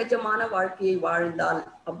ஒரு சகஜமான வாழ்க்கையை வாழ்ந்தால்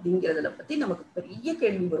அப்படிங்கிறதுல பத்தி நமக்கு பெரிய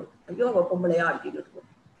கேள்வி வரும். ஐயோ அவ பொம்பளையா அப்படின்னு இருக்கும்.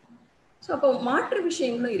 ஸோ அப்போ மாற்று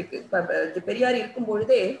விஷயங்களும் இருக்கு. இப்ப பெரியார் இருக்கும்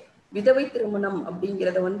பொழுதே விதவை திருமணம்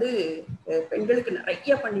அப்படிங்கிறத வந்து பெண்களுக்கு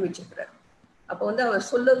நிறைய பண்ணி வச்சிருக்கிறார். அப்போ வந்து அவர்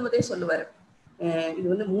சொல்லும் போதே சொல்லுவார், இது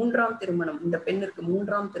வந்து 3ஆம் திருமணம், இந்த பெண்ணிற்கு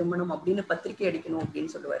 3ஆம் திருமணம் அப்படின்னு பத்திரிகை அடிக்கணும்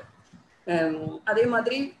அப்படின்னு சொல்லுவார். அதே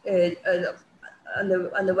மாதிரி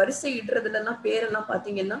அந்த வரிசை இடுறதுல எல்லாம் பேரெல்லாம்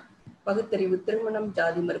பாத்தீங்கன்னா பகுத்தறிவு திருமணம்,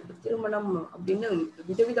 ஜாதி மறுப்பு திருமணம் அப்படின்னு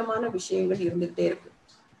விதவிதமான விஷயங்கள் இருந்துகிட்டே இருக்கு.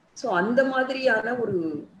 ஸோ அந்த மாதிரியான ஒரு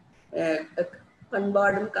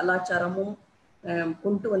பண்பாடும் கலாச்சாரமும்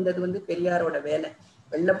கொண்டு வந்தது வந்து பெரியாரோட வேலை.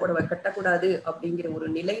 வெள்ளை புடவை கட்டக்கூடாது அப்படிங்கிற ஒரு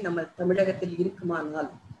நிலை நம்ம தமிழகத்தில்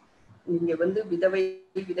இருக்குமானால், இங்க வந்து விதவை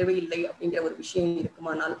இல்லை அப்படிங்கிற ஒரு விஷயம்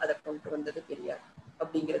இருக்குமானால் அதை கொண்டு வந்தது பெரியார்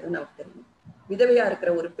அப்படிங்கிறது நமக்கு தெரியும். விதவையா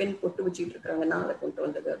இருக்கிற ஒரு பெண் பொட்டு வச்சுட்டு இருக்கிறாங்கன்னா அதை கொண்டு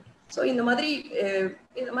வந்தது. ஸோ இந்த மாதிரி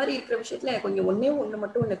இருக்கிற விஷயத்துல கொஞ்சம் ஒண்ணு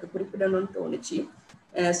மட்டும் எனக்கு குறிப்பிடணும்னு தோணுச்சு.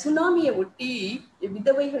 சுனாமியை ஒட்டி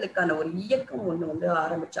விதவைகளுக்கான ஒரு இயக்கம் ஒண்ணு வந்து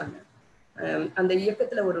ஆரம்பிச்சாங்க. அந்த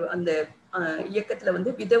இயக்கத்துல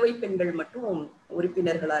வந்து விதவை பெண்கள் மட்டும்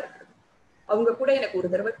உறுப்பினர்களா இருக்கிறது. அவங்க கூட எனக்கு ஒரு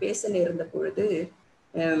தடவை பேச நேர்ந்த பொழுது,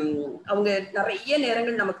 அவங்க நிறைய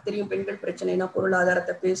நேரங்கள் நமக்கு தெரியும் பெண்கள் பிரச்சனைனா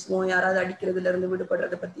பொருளாதாரத்தை பேசுவோம், யாராவது அடிக்கிறதுல இருந்து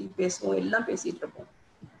விடுபடுறதை பத்தி பேசுவோம், எல்லாம் பேசிட்டு இருப்போம்.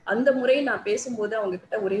 அந்த முறை நான் பேசும்போது அவங்க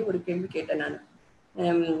கிட்ட ஒரே ஒரு கேள்வி கேட்டேன் நான்.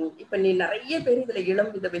 இப்ப நீ நிறைய பேர் இதுல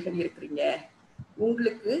இளம் விதவைகள் இருக்கிறீங்க,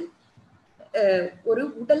 உங்களுக்கு ஒரு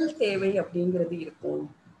உடல் தேவை அப்படிங்கிறது இருக்கும்.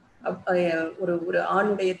 ஒரு ஒரு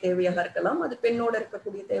ஆணுடைய தேவையாக இருக்கலாம், அது பெண்ணோட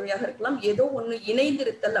இருக்கக்கூடிய தேவையாக இருக்கலாம். ஏதோ ஒண்ணு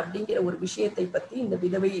இணைந்திருத்தல் அப்படிங்கிற ஒரு விஷயத்தை பத்தி இந்த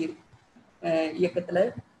விதவை இயக்கத்துல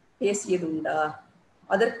பேசியது உண்டா?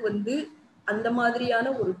 அதற்கு அந்த மாதிரியான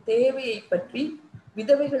ஒரு தேவையை பற்றி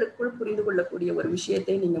விதவைகளுக்குள் புரிந்து கொள்ளக்கூடிய ஒரு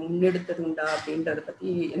விஷயத்தை நீங்க முன்னெடுத்தது உண்டா அப்படின்றத பத்தி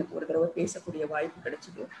எனக்கு ஒரு தடவை பேசக்கூடிய வாய்ப்பு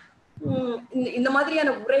கிடைச்சது. இந்த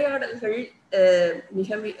மாதிரியான உரையாடல்கள்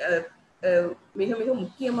மிக மிக மிக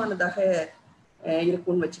முக்கியமானதாக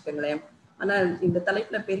இருக்கும்னு வச்சுக்கோங்களேன். ஆனா இந்த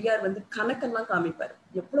தலைப்புல பெரியார் கணக்கெல்லாம் காமிப்பார்,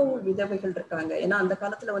 எவ்வளவு விதவைகள் இருக்காங்க. ஏன்னா அந்த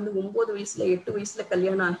காலத்துல 9 வயசுல 8 வயசுல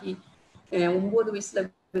கல்யாணம் ஆகி 9 வயசுல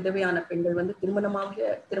விதவையான பெண்கள்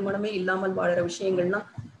திருமணமே இல்லாமல் வாழற விஷயங்கள்லாம்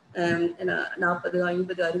 40,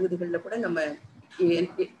 50, 60கள்ல கூட நம்ம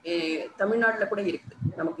தமிழ்நாட்டுல கூட இருக்கு.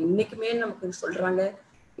 நமக்கு இன்னைக்குமே நமக்கு சொல்றாங்க,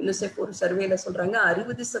 யுனிசெஃப் ஒரு சர்வேல சொல்றாங்க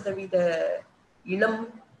 60% இளம்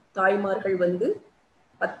தாய்மார்கள்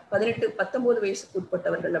 18-19 வயசுக்கு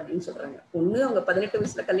உட்பட்டவர்கள் அப்படின்னு சொல்றாங்க. ஒண்ணு அவங்க 18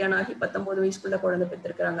 வயசுல கல்யாணம் ஆகி 19 வயசுக்குள்ள குழந்தை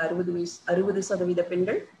பெற்றிருக்கிறாங்க 60%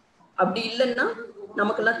 பெண்கள். அப்படி இல்லைன்னா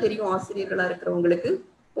நமக்கெல்லாம் தெரியும், ஆசிரியர்களா இருக்கிறவங்களுக்கு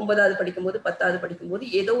 9வது படிக்கும்போது 10வது படிக்கும்போது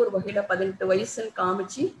ஏதோ ஒரு வகையில 18 வயசுன்னு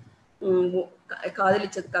காமிச்சு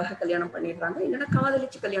காதலிச்சதுக்காக கல்யாணம் பண்ணிடுறாங்க, இல்லைன்னா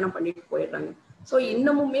காதலிச்சு கல்யாணம் பண்ணிட்டு போயிடுறாங்க. ஸோ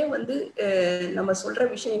இன்னமுமே நம்ம சொல்ற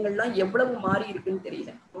விஷயங்கள்லாம் எவ்வளவு மாறி இருக்குன்னு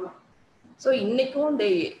தெரியல. ஸோ இன்னைக்கும் இந்த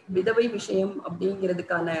விதவை விஷயம்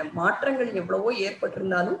அப்படிங்கிறதுக்கான மாற்றங்கள் எவ்வளவோ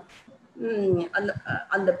ஏற்பட்டிருந்தாலும்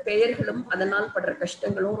அந்த பெயர்களும் அதனால் படுற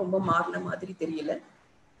கஷ்டங்களும் ரொம்ப மாறின மாதிரி தெரியல.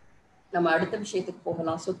 நம்ம அடுத்த விஷயத்துக்கு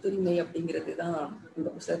போகலாம். சொத்துரிமை அப்படிங்கிறது தான் இந்த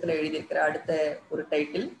புத்தகத்துல எழுதியிருக்கிற அடுத்த ஒரு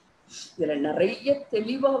டைட்டில். இதுல நிறைய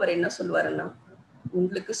தெளிவா அவர் என்ன சொல்லுவாருன்னா,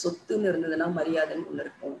 உங்களுக்கு சொத்துன்னு இருந்ததுன்னா மரியாதைன்னு ஒண்ணு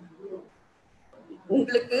இருக்கும்.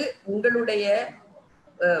 உங்களுக்கு உங்களுடைய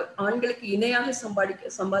ஆண்களுக்கு இணையாக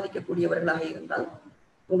சம்பாதிக்கக்கூடியவர்களாக இருந்தால்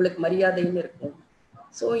உங்களுக்கு மரியாதைன்னு இருக்கும்.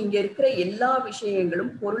 ஸோ இங்க இருக்கிற எல்லா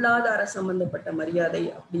விஷயங்களும் பொருளாதார சம்பந்தப்பட்ட மரியாதை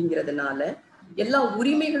அப்படிங்கிறதுனால, எல்லா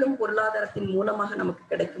உரிமைகளும் பொருளாதாரத்தின் மூலமாக நமக்கு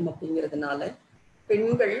கிடைக்கும் அப்படிங்கிறதுனால,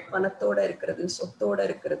 பெண்கள் பணத்தோட இருக்கிறது, சொத்தோட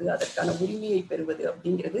இருக்கிறது, அதற்கான உரிமையை பெறுவது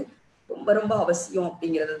அப்படிங்கிறது ரொம்ப ரொம்ப அவசியம்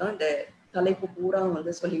அப்படிங்கிறது தான் இந்த தலைப்பு பூரா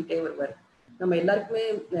சொல்லிக்கிட்டே வருவார். நம்ம எல்லாருக்குமே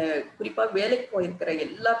குறிப்பா வேலைக்கு போயிருக்கிற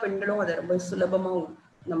எல்லா பெண்களும் அதை ரொம்ப சுலபமா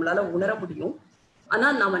நம்மளால உணர முடியும். ஆனா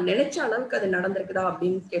நம்ம நினைச்ச அளவுக்கு அது நடந்திருக்குதா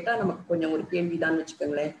அப்படின்னு கேட்டா நமக்கு கொஞ்சம் ஒரு கேள்விதான்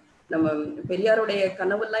வச்சுக்கோங்களேன். நம்ம பெரியாருடைய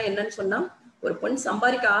கனவுலாம் என்னன்னு சொன்னா, ஒரு பெண்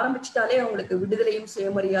சம்பாதிக்க ஆரம்பிச்சுட்டாலே அவங்களுக்கு விடுதலையும்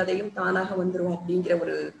சுயமரியாதையும் தானாக வந்துரும் அப்படிங்கிற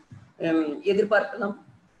ஒரு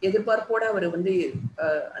எதிர்பார்ப்போட அவர்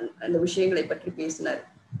அந்த விஷயங்களை பற்றி பேசினார்.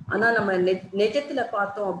 ஆனா நம்ம நிஜத்துல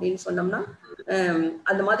பார்த்தோம் அப்படின்னு சொன்னோம்னா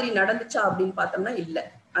அந்த மாதிரி நடந்துச்சா அப்படின்னு பார்த்தோம்னா இல்ல.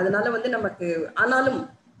 அதனால நமக்கு ஆனாலும்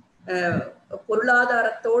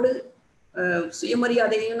பொருளாதாரத்தோடு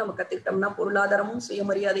சுயமரியாதையும் நம்ம கத்துக்கிட்டோம்னா, பொருளாதாரமும்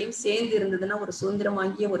சுயமரியாதையும் சேர்ந்து இருந்ததுன்னா ஒரு சுதந்திரம்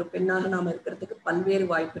வாங்கிய ஒரு பெண்ணாக நாம இருக்கிறதுக்கு பல்வேறு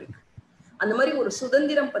வாய்ப்பு இருக்கு. அந்த மாதிரி ஒரு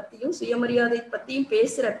சுதந்திரம் பத்தியும் சுயமரியாதை பத்தியும்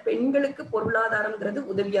பேசுற பெண்களுக்கு பொருளாதாரம்ங்கிறது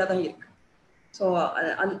உதவியா தான் இருக்கு. ஸோ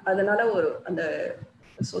அதனால அந்த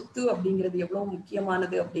சொத்து அப்படிங்கிறது எவ்வளவு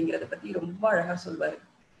முக்கியமானது அப்படிங்கிறத பத்தி ரொம்ப அழகா சொல்வாரு.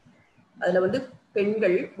 அதுல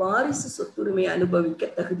பெண்கள் வாரிசு சொத்துரிமை அனுபவிக்க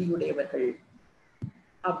தகுதியுடையவர்கள்,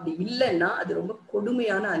 அப்படி இல்லைன்னா அது ரொம்ப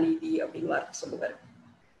கொடுமையான அநீதி அப்படின்னு வார்த்தை சொல்லுவார்.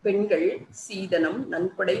 பெண்கள் சீதனம்,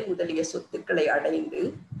 நன்கொடை முதலிய சொத்துக்களை அடைந்து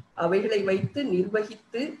அவைகளை வைத்து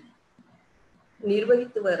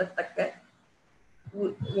நிர்வகித்து வரத்தக்க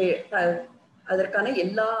அதற்கான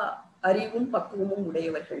எல்லா அறிவும் பக்குவமும்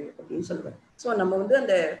உடையவர்கள் அப்படின்னு சொல்லுவார். ஸோ நம்ம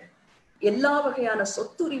அந்த எல்லா வகையான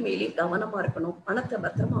சொத்துரிமையிலையும் கவனமா இருக்கணும், பணத்தை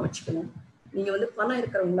பத்திரமா வச்சுக்கணும். நீங்க பணம்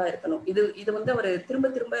இருக்கிறவங்களா இருக்கணும். இது அவர் திரும்ப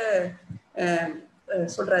திரும்ப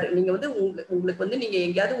சொல்றாரு. நீங்க உங்களுக்கு நீங்க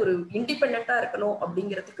எங்கேயாவது ஒரு இண்டிபெண்டா இருக்கணும்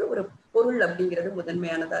அப்படிங்கிறதுக்கு ஒரு பொருள் அப்படிங்கிறது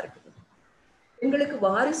முதன்மையானதா இருக்குது. பெண்களுக்கு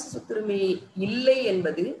வாரிசு சொத்துரிமை இல்லை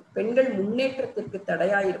என்பது பெண்கள் முன்னேற்றத்திற்கு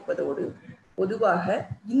தடையாயிருப்பதோடு பொதுவாக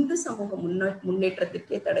இந்து சமூக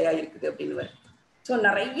முன்னேற்றத்திற்கே தடையாயிருக்குது அப்படின்னு. ஸோ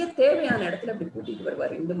நிறைய தேவையான இடத்துல அப்படி கூட்டிட்டு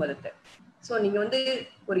வருவார் இந்து மதத்தை. ஸோ நீங்க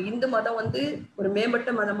ஒரு இந்து மதம் ஒரு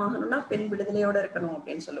மேம்பட்ட மதமாகணும்னா பெண் விடுதலையோட இருக்கணும்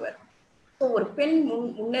அப்படின்னு சொல்லுவார். ஸோ ஒரு பெண்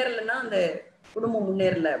முன்னேறலைன்னா அந்த குடும்பம்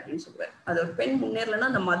முன்னேறல அப்படின்னு சொல்லுவார். அது ஒரு பெண் முன்னேறலைன்னா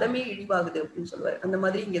அந்த மதமே இழிவாகுது அப்படின்னு சொல்லுவார். அந்த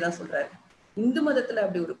மாதிரி இங்கதான் சொல்றாரு. இந்து மதத்துல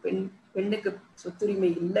அப்படி ஒரு பெண்ணுக்கு சொத்துரிமை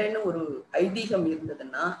இல்லைன்னு ஒரு ஐதீகம்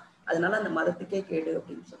இருந்ததுன்னா அதனால அந்த மதத்துக்கே கேடு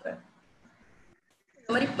அப்படின்னு சொல்றாரு. இந்த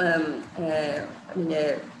மாதிரி நீங்க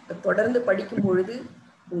தொடர்ந்து படிக்கும் பொழுது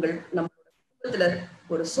நம்மளோட குடும்பத்துல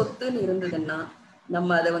ஒரு சொத்துன்னு இருந்ததுன்னா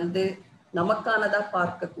நம்ம அதை நமக்கானதா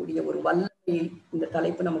பார்க்கக்கூடிய ஒரு வல்லமை இந்த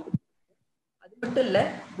தலைப்பு நமக்கு. அது மட்டும் இல்ல,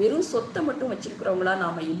 வெறும் சொத்தை மட்டும் வச்சிருக்கிறவங்களா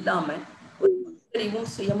நாம இல்லாம ஒரு பகுத்தறிவும்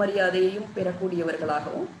சுயமரியாதையையும்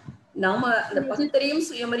பெறக்கூடியவர்களாகவும், நாம அந்த பகுத்தறிவும்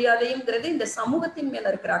சுயமரியாதையும்ங்கிறது இந்த சமூகத்தின் மேல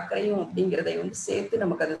இருக்கிற அக்கறையும் அப்படிங்கிறதை வந்து சேர்த்து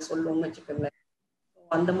நமக்கு அதை சொல்லணும்னு வச்சுக்கோங்களேன்.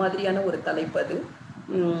 அந்த மாதிரியான ஒரு தலைப்பு அது.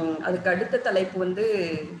 அதுக்கு அடுத்த தலைப்பு வந்து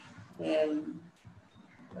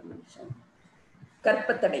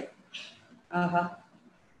கற்பத்தடை. ஆஹா,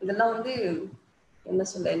 இதெல்லாம் வந்து என்ன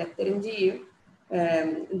சொல்ல, எனக்கு தெரிஞ்சு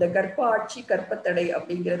இந்த கர்ப்ப ஆட்சி கற்பத்தடை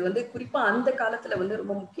அப்படிங்கிறது வந்து குறிப்பா அந்த காலத்துல வந்து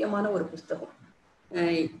ரொம்ப முக்கியமான ஒரு புஸ்தகம்.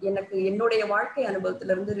 எனக்கு என்னுடைய வாழ்க்கை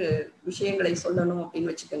அனுபவத்துல இருந்து விஷயங்களை சொல்லணும்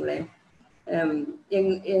அப்படின்னு வச்சுக்கோங்களேன்.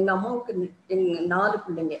 எங்க அம்மாவுக்கு 4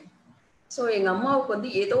 பிள்ளைங்க. ஸோ எங்க அம்மாவுக்கு வந்து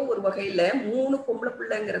ஏதோ ஒரு வகையில 3 பொம்பளை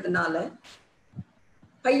பிள்ளைங்கிறதுனால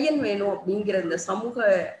பையன் வேணும் அப்படிங்கிற இந்த சமூக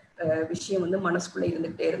விஷயம் வந்து மனசுக்குள்ள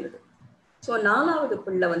இருந்துகிட்டே இருந்தது. ஸோ 4வது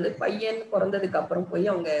பிள்ளை வந்து பையன் பிறந்ததுக்கு அப்புறம்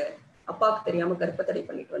போய் அவங்க அப்பாவுக்கு தெரியாம கர்ப்பத்தடை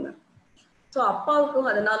பண்ணிட்டு வந்தாங்க. ஸோ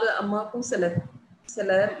அப்பாவுக்கும் அதனால அம்மாவுக்கும் சில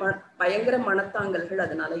பயங்கர மனத்தாங்கல்கள்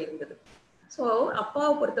அதனால இருந்தது. ஸோ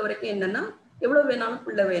அப்பாவை பொறுத்த வரைக்கும் என்னன்னா, எவ்வளவு வேணாலும்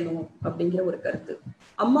பிள்ளை வேணும் அப்படிங்கிற ஒரு கருத்து.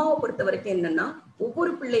 அம்மாவை பொறுத்த வரைக்கும் என்னன்னா,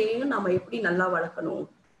 ஒவ்வொரு பிள்ளையையும் நாம எப்படி நல்லா வளர்க்கணும்,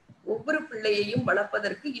 ஒவ்வொரு பிள்ளையையும்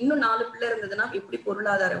வளர்ப்பதற்கு இன்னும் 4 பிள்ளை இருந்ததுன்னா எப்படி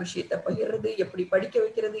பொருளாதார விஷயத்த பகிர்றது, எப்படி படிக்க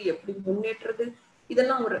வைக்கிறது, எப்படி முன்னேற்றுறது,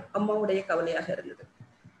 இதெல்லாம் ஒரு அம்மாவுடைய கவலையாக இருந்தது.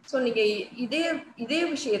 ஸோ நீங்க இதே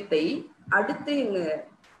விஷயத்தை அடுத்து எங்க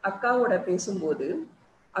அக்காவோட பேசும்போது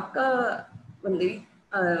அக்கா வந்து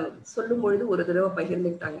சொல்லும் பொழுது ஒரு தடவை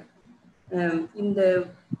பகிர்ந்துக்கிட்டாங்க.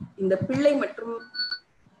 இந்த பிள்ளை மற்றும்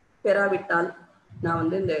பெறாவிட்டால் நான்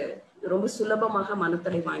வந்து இந்த ரொம்ப சுலபமாக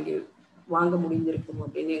மனத்தடை வாங்க முடிஞ்சிருக்கும்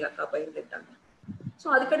அப்படின்னு எங்க அக்கா பகிர்ந்துட்டாங்க. ஸோ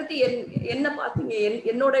அதுக்கடுத்து என்ன பார்த்தீங்க,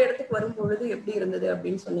 என்னோட இடத்துக்கு வரும்பொழுது எப்படி இருந்தது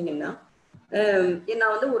அப்படின்னு சொன்னீங்கன்னா,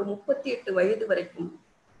 நான் வந்து ஒரு 38 வயது வரைக்கும்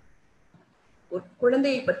ஒரு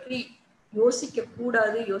குழந்தையை பற்றி யோசிக்க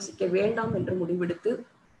கூடாது, யோசிக்க வேண்டாம் என்று முடிவெடுத்து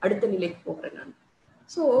அடுத்த நிலைக்கு போகிறேன் நான்.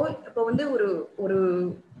 ஸோ இப்போ வந்து ஒரு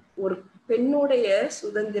ஒரு பெண்ணுடைய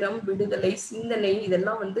சுதந்திரம், விடுதலை, சிந்தனை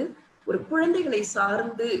இதெல்லாம் வந்து ஒரு குழந்தைகளை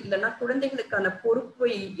சார்ந்து இல்லைன்னா குழந்தைகளுக்கான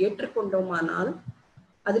பொறுப்பை ஏற்றுக்கொண்டோமானால்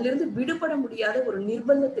அதிலிருந்து விடுபட முடியாத ஒரு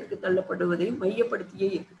நிர்பந்தத்திற்கு தள்ளப்படுவதை மையப்படுத்தியே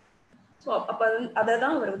இருக்கு. ஸோ அப்ப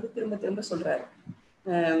அதைதான் அவர் வந்து திரும்ப திரும்ப சொல்றாரு.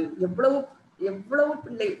 எவ்வளவு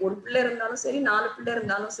பிள்ளை, ஒரு பிள்ளை இருந்தாலும் சரி, 4 பிள்ளை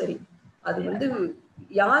இருந்தாலும் சரி, அது வந்து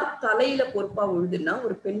யார் தலையில பொறுப்பா உழுதுன்னா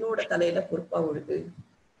ஒரு பெண்ணோட தலையில பொறுப்பா உழுது.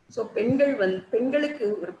 ஸோ பெண்களுக்கு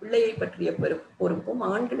ஒரு பிள்ளையை பற்றிய பொறுப்பும்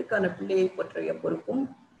ஆண்களுக்கான பிள்ளையை பற்றிய பொறுப்பும்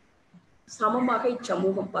சமமாக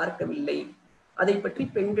இச்சமூகம் பார்க்கவில்லை. அதை பற்றி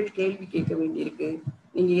பெண்கள் கேள்வி கேட்க வேண்டியிருக்கு.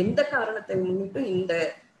 நீங்க எந்த காரணத்தை முன்னிட்டு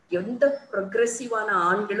எந்த ப்ரொக்ரெசிவான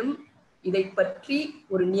ஆண்களும் இதை பற்றி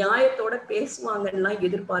ஒரு நியாயத்தோட பேசுவாங்கன்னா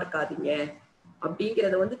எதிர்பார்க்காதீங்க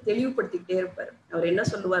அப்படிங்கிறத வந்து தெளிவுபடுத்திக்கிட்டே இருப்பாரு. அவர் என்ன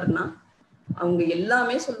சொல்லுவாருன்னா, அவங்க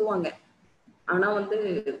எல்லாமே சொல்லுவாங்க, ஆனா வந்து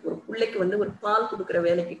ஒரு பிள்ளைக்கு வந்து ஒரு பால் கொடுக்குற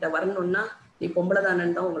வேலைக்கிட்ட வரணும்னா நீ பொம்பளை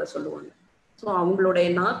தானன்னு தான் அவங்கள சொல்லுவாங்க. ஸோ அவங்களுடைய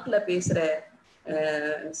நாக்குல பேசுற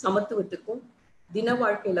சமத்துவத்துக்கும் தின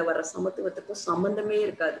வாழ்க்கையில வர்ற சமத்துவத்துக்கும் சம்பந்தமே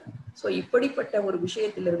இருக்காது. ஸோ இப்படிப்பட்ட ஒரு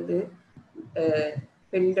விஷயத்திலிருந்து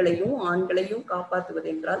பெண்களையும் ஆண்களையும் காப்பாற்றுவது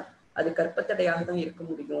என்றால் அது கற்பத்தடையாக தான் இருக்க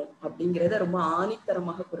முடியும் அப்படிங்கிறத ரொம்ப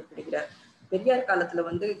ஆணித்தரமாக குறிப்பிடுகிறார். பெரியார் காலத்துல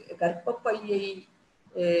வந்து கர்ப்பப்பையை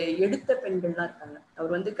எடுத்த பெண்கள்லாம் இருக்காங்க.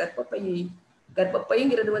 அவர் வந்து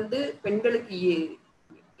கர்ப்பப்பைங்கிறது வந்து பெண்களுக்கு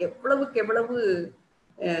எவ்வளவுக்கு எவ்வளவு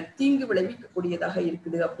தீங்கு விளைவிக்கக்கூடியதாக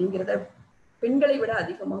இருக்குது அப்படிங்கிறத பெண்களை விட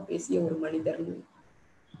அதிகமா பேசிய ஒரு மனிதர்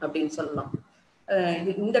அப்படின்னு சொல்லலாம்.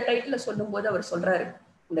 இந்த டைட்டில சொல்லும் போது அவர் சொல்றாரு,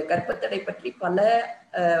 இந்த கர்ப்பத்தடை பற்றி பல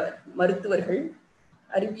மருத்துவர்கள்,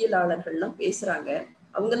 அறிவியலாளர்கள்லாம் பேசுறாங்க.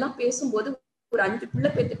 அவங்கெல்லாம் பேசும்போது ஒரு 5 பிள்ளை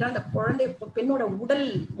பெற்றுட்டா அந்த குழந்தை பெண்ணோட உடல்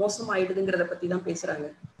மோசமாயிடுதுங்கிறத பத்தி தான் பேசுறாங்க.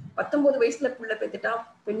 19 வயசுல பிள்ளை பெற்றுட்டா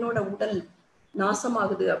பெண்ணோட உடல்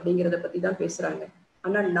நாசமாகுது அப்படிங்கிறத பத்தி தான் பேசுறாங்க.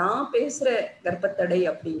 ஆனா நான் பேசுற கர்ப்பத்தடை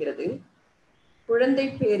அப்படிங்கிறது குழந்தை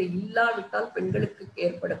பேர் இல்லாவிட்டால் பெண்களுக்கு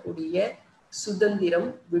ஏற்படக்கூடிய சுதந்திரம்,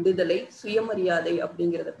 விடுதலை, சுயமரியாதை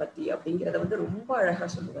அப்படிங்கிறத வந்து ரொம்ப அழகா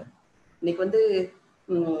சொல்லுவார். இன்னைக்கு வந்து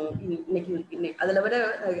இன்னைக்கு அதுல விட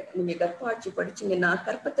நீங்க கர்ப்ப ஆட்சி படிச்சீங்கன்னா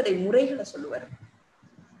கர்ப்பத்தடை முறைகளை சொல்லுவார்.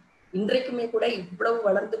 இன்றைக்குமே கூட இவ்வளவு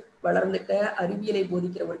வளர்ந்துட்ட அறிவியலை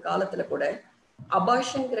போதிக்கிற ஒரு காலத்துல கூட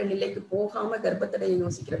அபாஷன்கிற நிலைக்கு போகாம கர்ப்பத்தடையை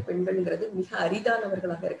யோசிக்கிற பெண்கள்ங்கிறது மிக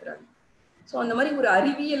அரிதானவர்களாக இருக்கிறாங்க. ஸோ அந்த மாதிரி ஒரு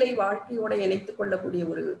அறிவியலை வாழ்க்கையோட இணைத்து கொள்ளக்கூடிய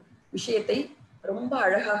ஒரு விஷயத்தை ரொம்ப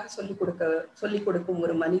அழகாக சொல்லிக் கொடுக்கும்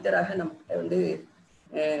ஒரு மனிதராக நம்மகிட்ட வந்து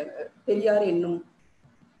பெரியார் என்னும்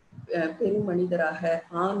பெரும் மனிதராக,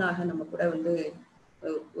 ஆணாக நம்ம கூட வந்து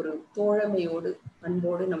ஒரு தோழமையோடு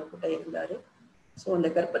அன்போடு நம்ம கிட்ட இருந்தாரு. ஸோ அந்த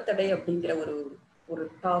கர்ப்பத்தடை அப்படிங்கிற ஒரு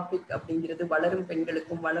டாபிக் அப்படிங்கிறது வளரும்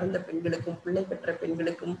பெண்களுக்கும், வளர்ந்த பெண்களுக்கும், பிள்ளை பெற்ற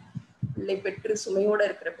பெண்களுக்கும், பிள்ளை பெற்று சுமையோட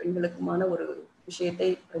இருக்கிற பெண்களுக்குமான ஒரு விஷயத்தை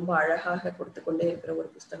ரொம்ப அழகாக கொடுத்து கொண்டே இருக்கிற ஒரு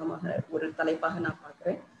புஸ்தகமாக, ஒரு தலைப்பாக நான்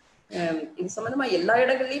பார்க்கிறேன். இது சம்பந்தமா எல்லா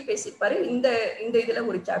இடங்கள்லயும் பேசியிருப்பாரு. இந்த இதுல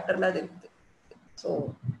ஒரு சாப்டர்ல அது இருக்குது. ஸோ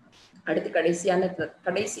அடுத்து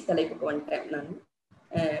கடைசி தலைப்புக்கு வந்துட்டேன் நான்.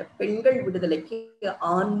 பெண்கள் விடுதலைக்கு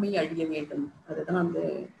ஆண்மை அழிய வேண்டும், அதுதான் அந்த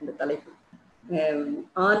தலைப்பு.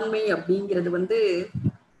 ஆண்மை அப்படிங்கிறது வந்து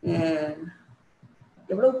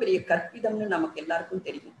எவ்வளவு பெரிய கற்பிதம்னு நமக்கு எல்லாருக்கும்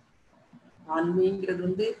தெரியும். ஆண்மைங்கிறது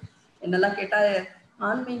வந்து என்னெல்லாம் கேட்டா,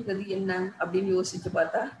 ஆண்மைங்கிறது என்ன அப்படின்னு யோசிச்சு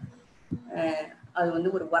பார்த்தா அது வந்து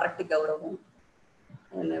ஒரு வரட்டு கௌரவம்,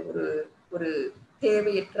 ஒரு ஒரு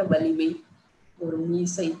தேவையற்ற வலிமை, ஒரு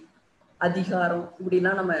மீசை, அதிகாரம்,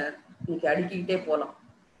 இப்படிலாம் நம்ம இன்னைக்கு அடுக்கிக்கிட்டே போகலாம்.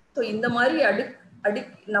 ஸோ இந்த மாதிரி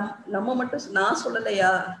நம்ம மட்டும் நான்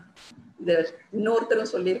சொல்லலையா, இத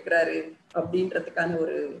இன்னொருத்தரும் சொல்லியிருக்கிறாரு அப்படின்றதுக்கான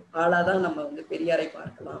ஒரு ஆளாதான் நம்ம வந்து பெரியாரை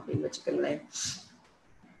பார்க்கலாம் அப்படின்னு வச்சுக்கோங்களேன்.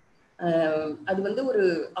 அது வந்து ஒரு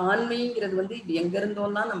ஆண்மைங்கிறது வந்து இது எங்க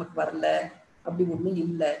இருந்தோம்லாம் நமக்கு வரல, அப்படி ஒண்ணும்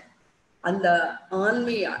இல்லை. அந்த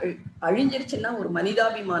ஆண்மை அழிஞ்சிருச்சுன்னா ஒரு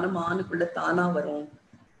மனிதாபிமானம் ஆணுக்குள்ள தானா வரும்.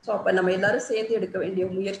 ஸோ அப்ப நம்ம எல்லாரும் சேர்ந்து எடுக்க வேண்டிய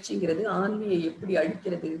முயற்சிங்கிறது ஆண்மையை எப்படி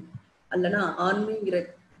அழிக்கிறது, அல்லனா ஆண்மைங்கிற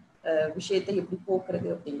விஷயத்தை எப்படி போக்குறது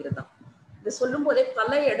அப்படிங்கிறது தான். இதை சொல்லும் போதே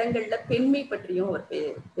பல இடங்கள்ல பெண்மை பற்றியும் அவர்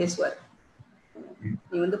பேசுவார்.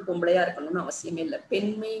 நீ வந்து பொம்பளையா இருக்கணும்னு அவசியமே இல்லை,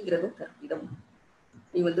 பெண்மைங்கிறதும் கற்பிதம்.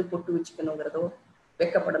 நீ வந்து பொட்டு வச்சுக்கணுங்கிறதோ,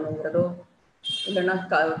 வெக்கப்படணுங்கிறதோ, இல்லைன்னா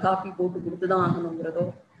காப்பி போட்டு கொடுத்துதான் ஆகணுங்கிறதோ,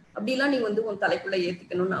 அப்படிலாம் நீ வந்து உன் தலைக்குள்ள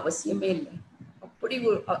ஏத்திக்கணும்னு அவசியமே இல்லை. அப்படி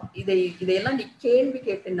இதையெல்லாம் நீ கேள்வி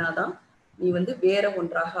கேட்டுனாதான் நீ வந்து வேற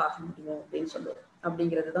ஒன்றாக ஆக முடியும் அப்படின்னு சொல்லுவோம்.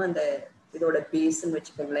 அப்படிங்கிறது தான் இந்த இதோட பேஸ்ன்னு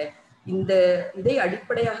வச்சுக்கோங்களேன். இதை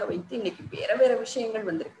அடிப்படையாக வைத்து இன்னைக்கு வேற விஷயங்கள்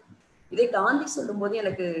வந்திருக்கு. இதை காந்தி சொல்லும் போது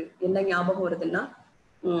எனக்கு என்ன ஞாபகம் வருதுன்னா,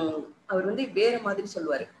 அவர் வந்து வேற மாதிரி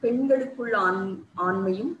சொல்லுவாரு. பெண்களுக்குள்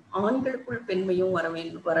ஆண்மையும் ஆண்களுக்குள் பெண்மையும்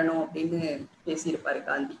வரணும் அப்படின்னு பேசியிருப்பாரு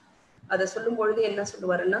காந்தி. அதை சொல்லும் பொழுது என்ன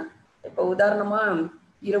சொல்லுவாருன்னா, இப்ப உதாரணமா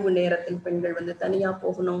இரவு நேரத்தில் பெண்கள் வந்து தனியா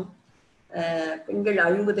போகணும், பெண்கள்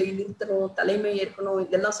அழுவதை நிறுத்தணும், தலைமை ஏற்கணும்,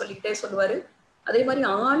 இதெல்லாம் சொல்லிக்கிட்டே சொல்லுவாரு. அதே மாதிரி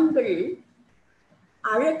ஆண்கள்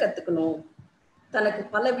அழ கத்துக்கணும், தனக்கு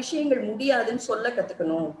பல விஷயங்கள் முடியாதுன்னு சொல்ல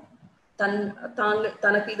கத்துக்கணும்,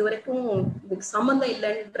 தனக்கு இதுவரைக்கும் இதுக்கு சம்மந்தம்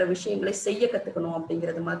இல்லைன்ற விஷயங்களை செய்ய கத்துக்கணும்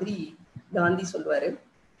அப்படிங்கிறது மாதிரி காந்தி சொல்லுவாரு.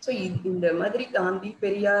 ஸோ இந்த மாதிரி காந்தி,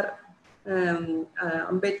 பெரியார்,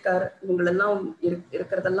 அம்பேத்கர் இவங்களெல்லாம்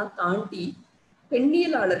இருக்கிறதெல்லாம் தாண்டி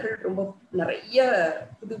பெண்ணியலாளர்கள் ரொம்ப நிறைய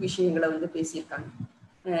புது விஷயங்களை வந்து பேசியிருக்காங்க.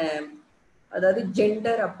 அதாவது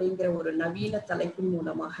ஜெண்டர் அப்படிங்கிற ஒரு நவீன தலைப்பின்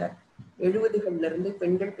மூலமாக 70கள்ல இருந்து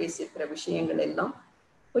பெண்கள் பேசியிருக்கிற விஷயங்கள் எல்லாம்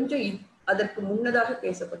கொஞ்சம் அதற்கு முன்னதாக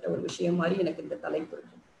பேசப்பட்ட ஒரு விஷயம் மாதிரி எனக்கு இந்த தலைப்பு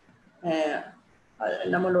இருக்கு.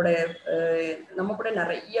 நம்ம கூட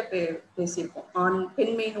நிறைய பேசியிருக்கோம்.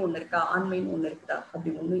 பெண்மைன்னு ஒண்ணு இருக்கா, ஆண்மைன்னு ஒண்ணு இருக்குதா,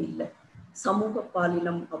 அப்படி ஒண்ணும் இல்லை. சமூக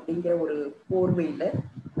பாலினம் அப்படிங்கிற ஒரு போர்வையில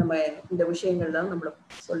நம்ம இந்த விஷயங்கள் தான் நம்மளை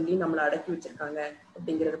சொல்லி நம்மளை அடக்கி வச்சிருக்காங்க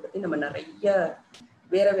அப்படிங்கிறத பத்தி நம்ம நிறைய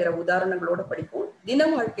வேற உதாரணங்களோட படிப்போம். தின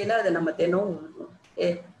வாழ்க்கையில அதை நம்ம தினம்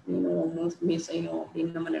நீனும் மீசையும்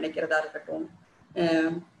அப்படின்னு நம்ம நினைக்கிறதா இருக்கட்டும்,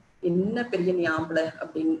 என்ன பெரிய நீ ஆம்பளை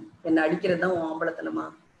அப்படின்னு என்ன அடிக்கிறது தான் உன் ஆம்பளைத்தனமா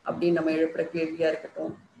அப்படின்னு நம்ம எழுப்புற கேள்வியா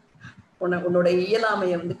இருக்கட்டும், உன்னோட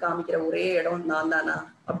இயலாமையை வந்து காமிக்கிற ஒரே இடம் நான் தானா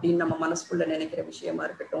அப்படின்னு நம்ம மனசுக்குள்ள நினைக்கிற விஷயமா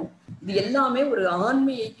இருக்கட்டும், இது எல்லாமே ஒரு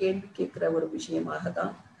ஆண்மையை கேள்வி கேட்கிற ஒரு விஷயமாக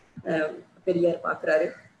தான் பெரியார் பார்க்கிறாரு.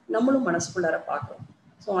 நம்மளும் மனசுக்குள்ளார பார்க்கிறோம்.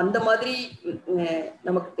 ஸோ அந்த மாதிரி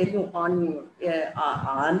நமக்கு தெரியும்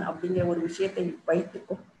ஆண் அப்படிங்கிற ஒரு விஷயத்தை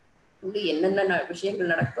வைத்துக்கும் என்னென்ன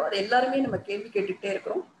விஷயங்கள் நடக்கும் அதை எல்லாருமே நம்ம கேள்வி கேட்டுக்கிட்டே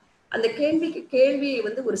இருக்கிறோம். அந்த கேள்வியை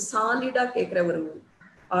வந்து ஒரு சாலிடா கேட்கிற ஒரு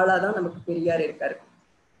ஆளாதான் நமக்கு பெரியார் இருக்காரு.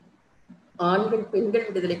 ஆண்கள் பெண்கள்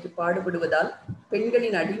விடுதலைக்கு பாடுபடுவதால்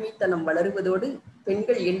பெண்களின் அடிமைத்தனம் வளருவதோடு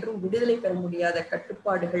பெண்கள் என்றும் விடுதலை பெற முடியாத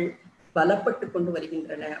கட்டுப்பாடுகள் பலப்பட்டு கொண்டு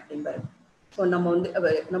வருகின்றன அப்படின்பாரு. ஸோ நம்ம வந்து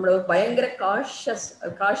நம்மளோட பயங்கர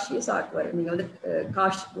காஷியஸ் ஆக்குவார். நீங்க வந்து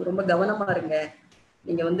ரொம்ப கவனமா இருங்க,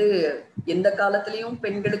 நீங்க வந்து எந்த காலத்திலையும்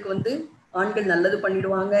பெண்களுக்கு வந்து ஆண்கள் நல்லது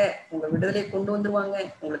பண்ணிடுவாங்க, உங்க விடுதலை கொண்டு வந்துருவாங்க,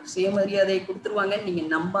 உங்களுக்கு சுயமரியாதையை கொடுத்துருவாங்க, நீங்க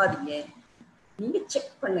நம்பாதீங்க, நீங்க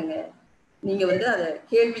செக் பண்ணுங்க, நீங்க வந்து அதை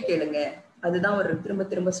கேள்வி கேளுங்க. அதுதான் அவர் திரும்ப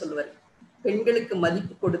திரும்ப சொல்லுவார். பெண்களுக்கு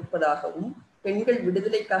மதிப்பு கொடுப்பதாகவும் பெண்கள்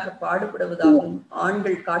விடுதலைக்காக பாடுபடுவதாகவும்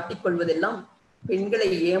ஆண்கள் காட்டிக்கொள்வதெல்லாம் பெண்களை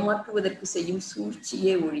ஏமாற்றுவதற்கு செய்யும்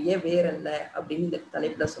சூழ்ச்சியே ஒழிய வேறல்ல அப்படின்னு இந்த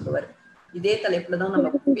தலைப்புல சொல்லுவார். இதே தலைப்புலதான்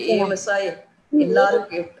நம்ம ஃபேமஸா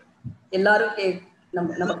எல்லாரும்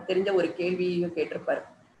நமக்கு தெரிஞ்ச ஒரு கேள்வியையும் கேட்டிருப்பாரு.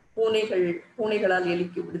 பூனைகளால்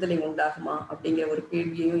எலிக்கு விடுதலை உண்டாகுமா அப்படிங்கிற ஒரு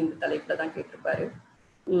கேள்வியையும் இந்த தலைப்புல தான் கேட்டிருப்பாரு.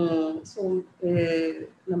 ஸோ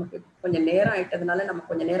நமக்கு கொஞ்சம் நேரம் ஆயிட்டதுனால நம்ம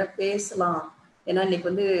கொஞ்சம் நேரம் பேசலாம் ஏன்னா இன்னைக்கு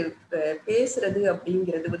வந்து பேசுறது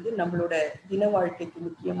அப்படிங்கிறது வந்து நம்மளோட தின வாழ்க்கைக்கு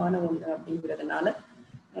முக்கியமான ஒண்ணு அப்படிங்கிறதுனால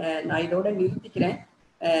நான் இதோட நிறுத்திக்கிறேன்.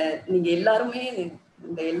 நீங்க எல்லாருமே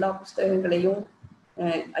இந்த எல்லா புஸ்தகங்களையும்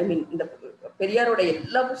ஐ மீன் இந்த பெரியாரோட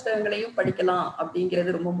எல்லா புஸ்தகங்களையும் படிக்கலாம்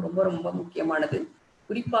அப்படிங்கிறது ரொம்ப ரொம்ப ரொம்ப முக்கியமானது.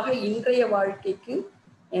 குறிப்பாக இன்றைய வாழ்க்கைக்கு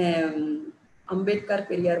அம்பேத்கர்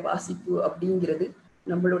பெரியார் வாசிப்பு அப்படிங்கிறது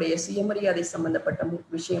நம்மளுடைய சுயமரியாதை சம்பந்தப்பட்ட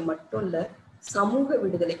விஷயம் மட்டும் இல்ல, சமூக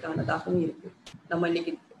விடுதலைக்கானதாகவும் இருக்கு. நம்ம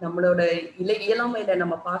இன்னைக்கு நம்மளோட இயலாமையில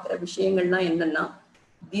நம்ம பார்க்குற விஷயங்கள்லாம் என்னன்னா,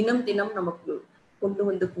 தினம் தினம் நமக்கு கொண்டு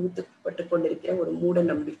வந்து கூத்துப்பட்டு கொண்டிருக்கிற ஒரு மூட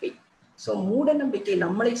நம்பிக்கை. ஸோ மூட நம்பிக்கை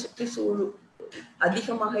நம்மளை சுற்றி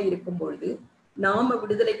அதிகமாக இருக்கும் பொழுது நாம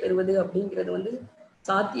விடுதலை பெறுவது அப்படிங்கிறது வந்து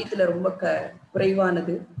சாத்தியத்துல ரொம்ப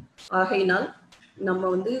குறைவானது. ஆகையினால் நம்ம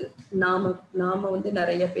வந்து நாம வந்து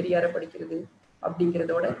நிறைய பெரியாரை படிக்கிறது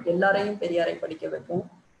அப்படிங்கிறதோட எல்லாரையும் பெரியாரை படிக்க வைப்போம்.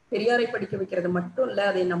 பெரியாரை படிக்க வைக்கிறது மட்டும் இல்ல,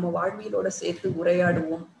 அதை நம்ம வாழ்வியலோட சேர்த்து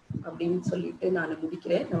உரையாடுவோம் அப்படின்னு சொல்லிட்டு நான்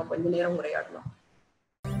முடிக்கிறேன். நம்ம கொஞ்ச நேரம் உரையாடலாம்.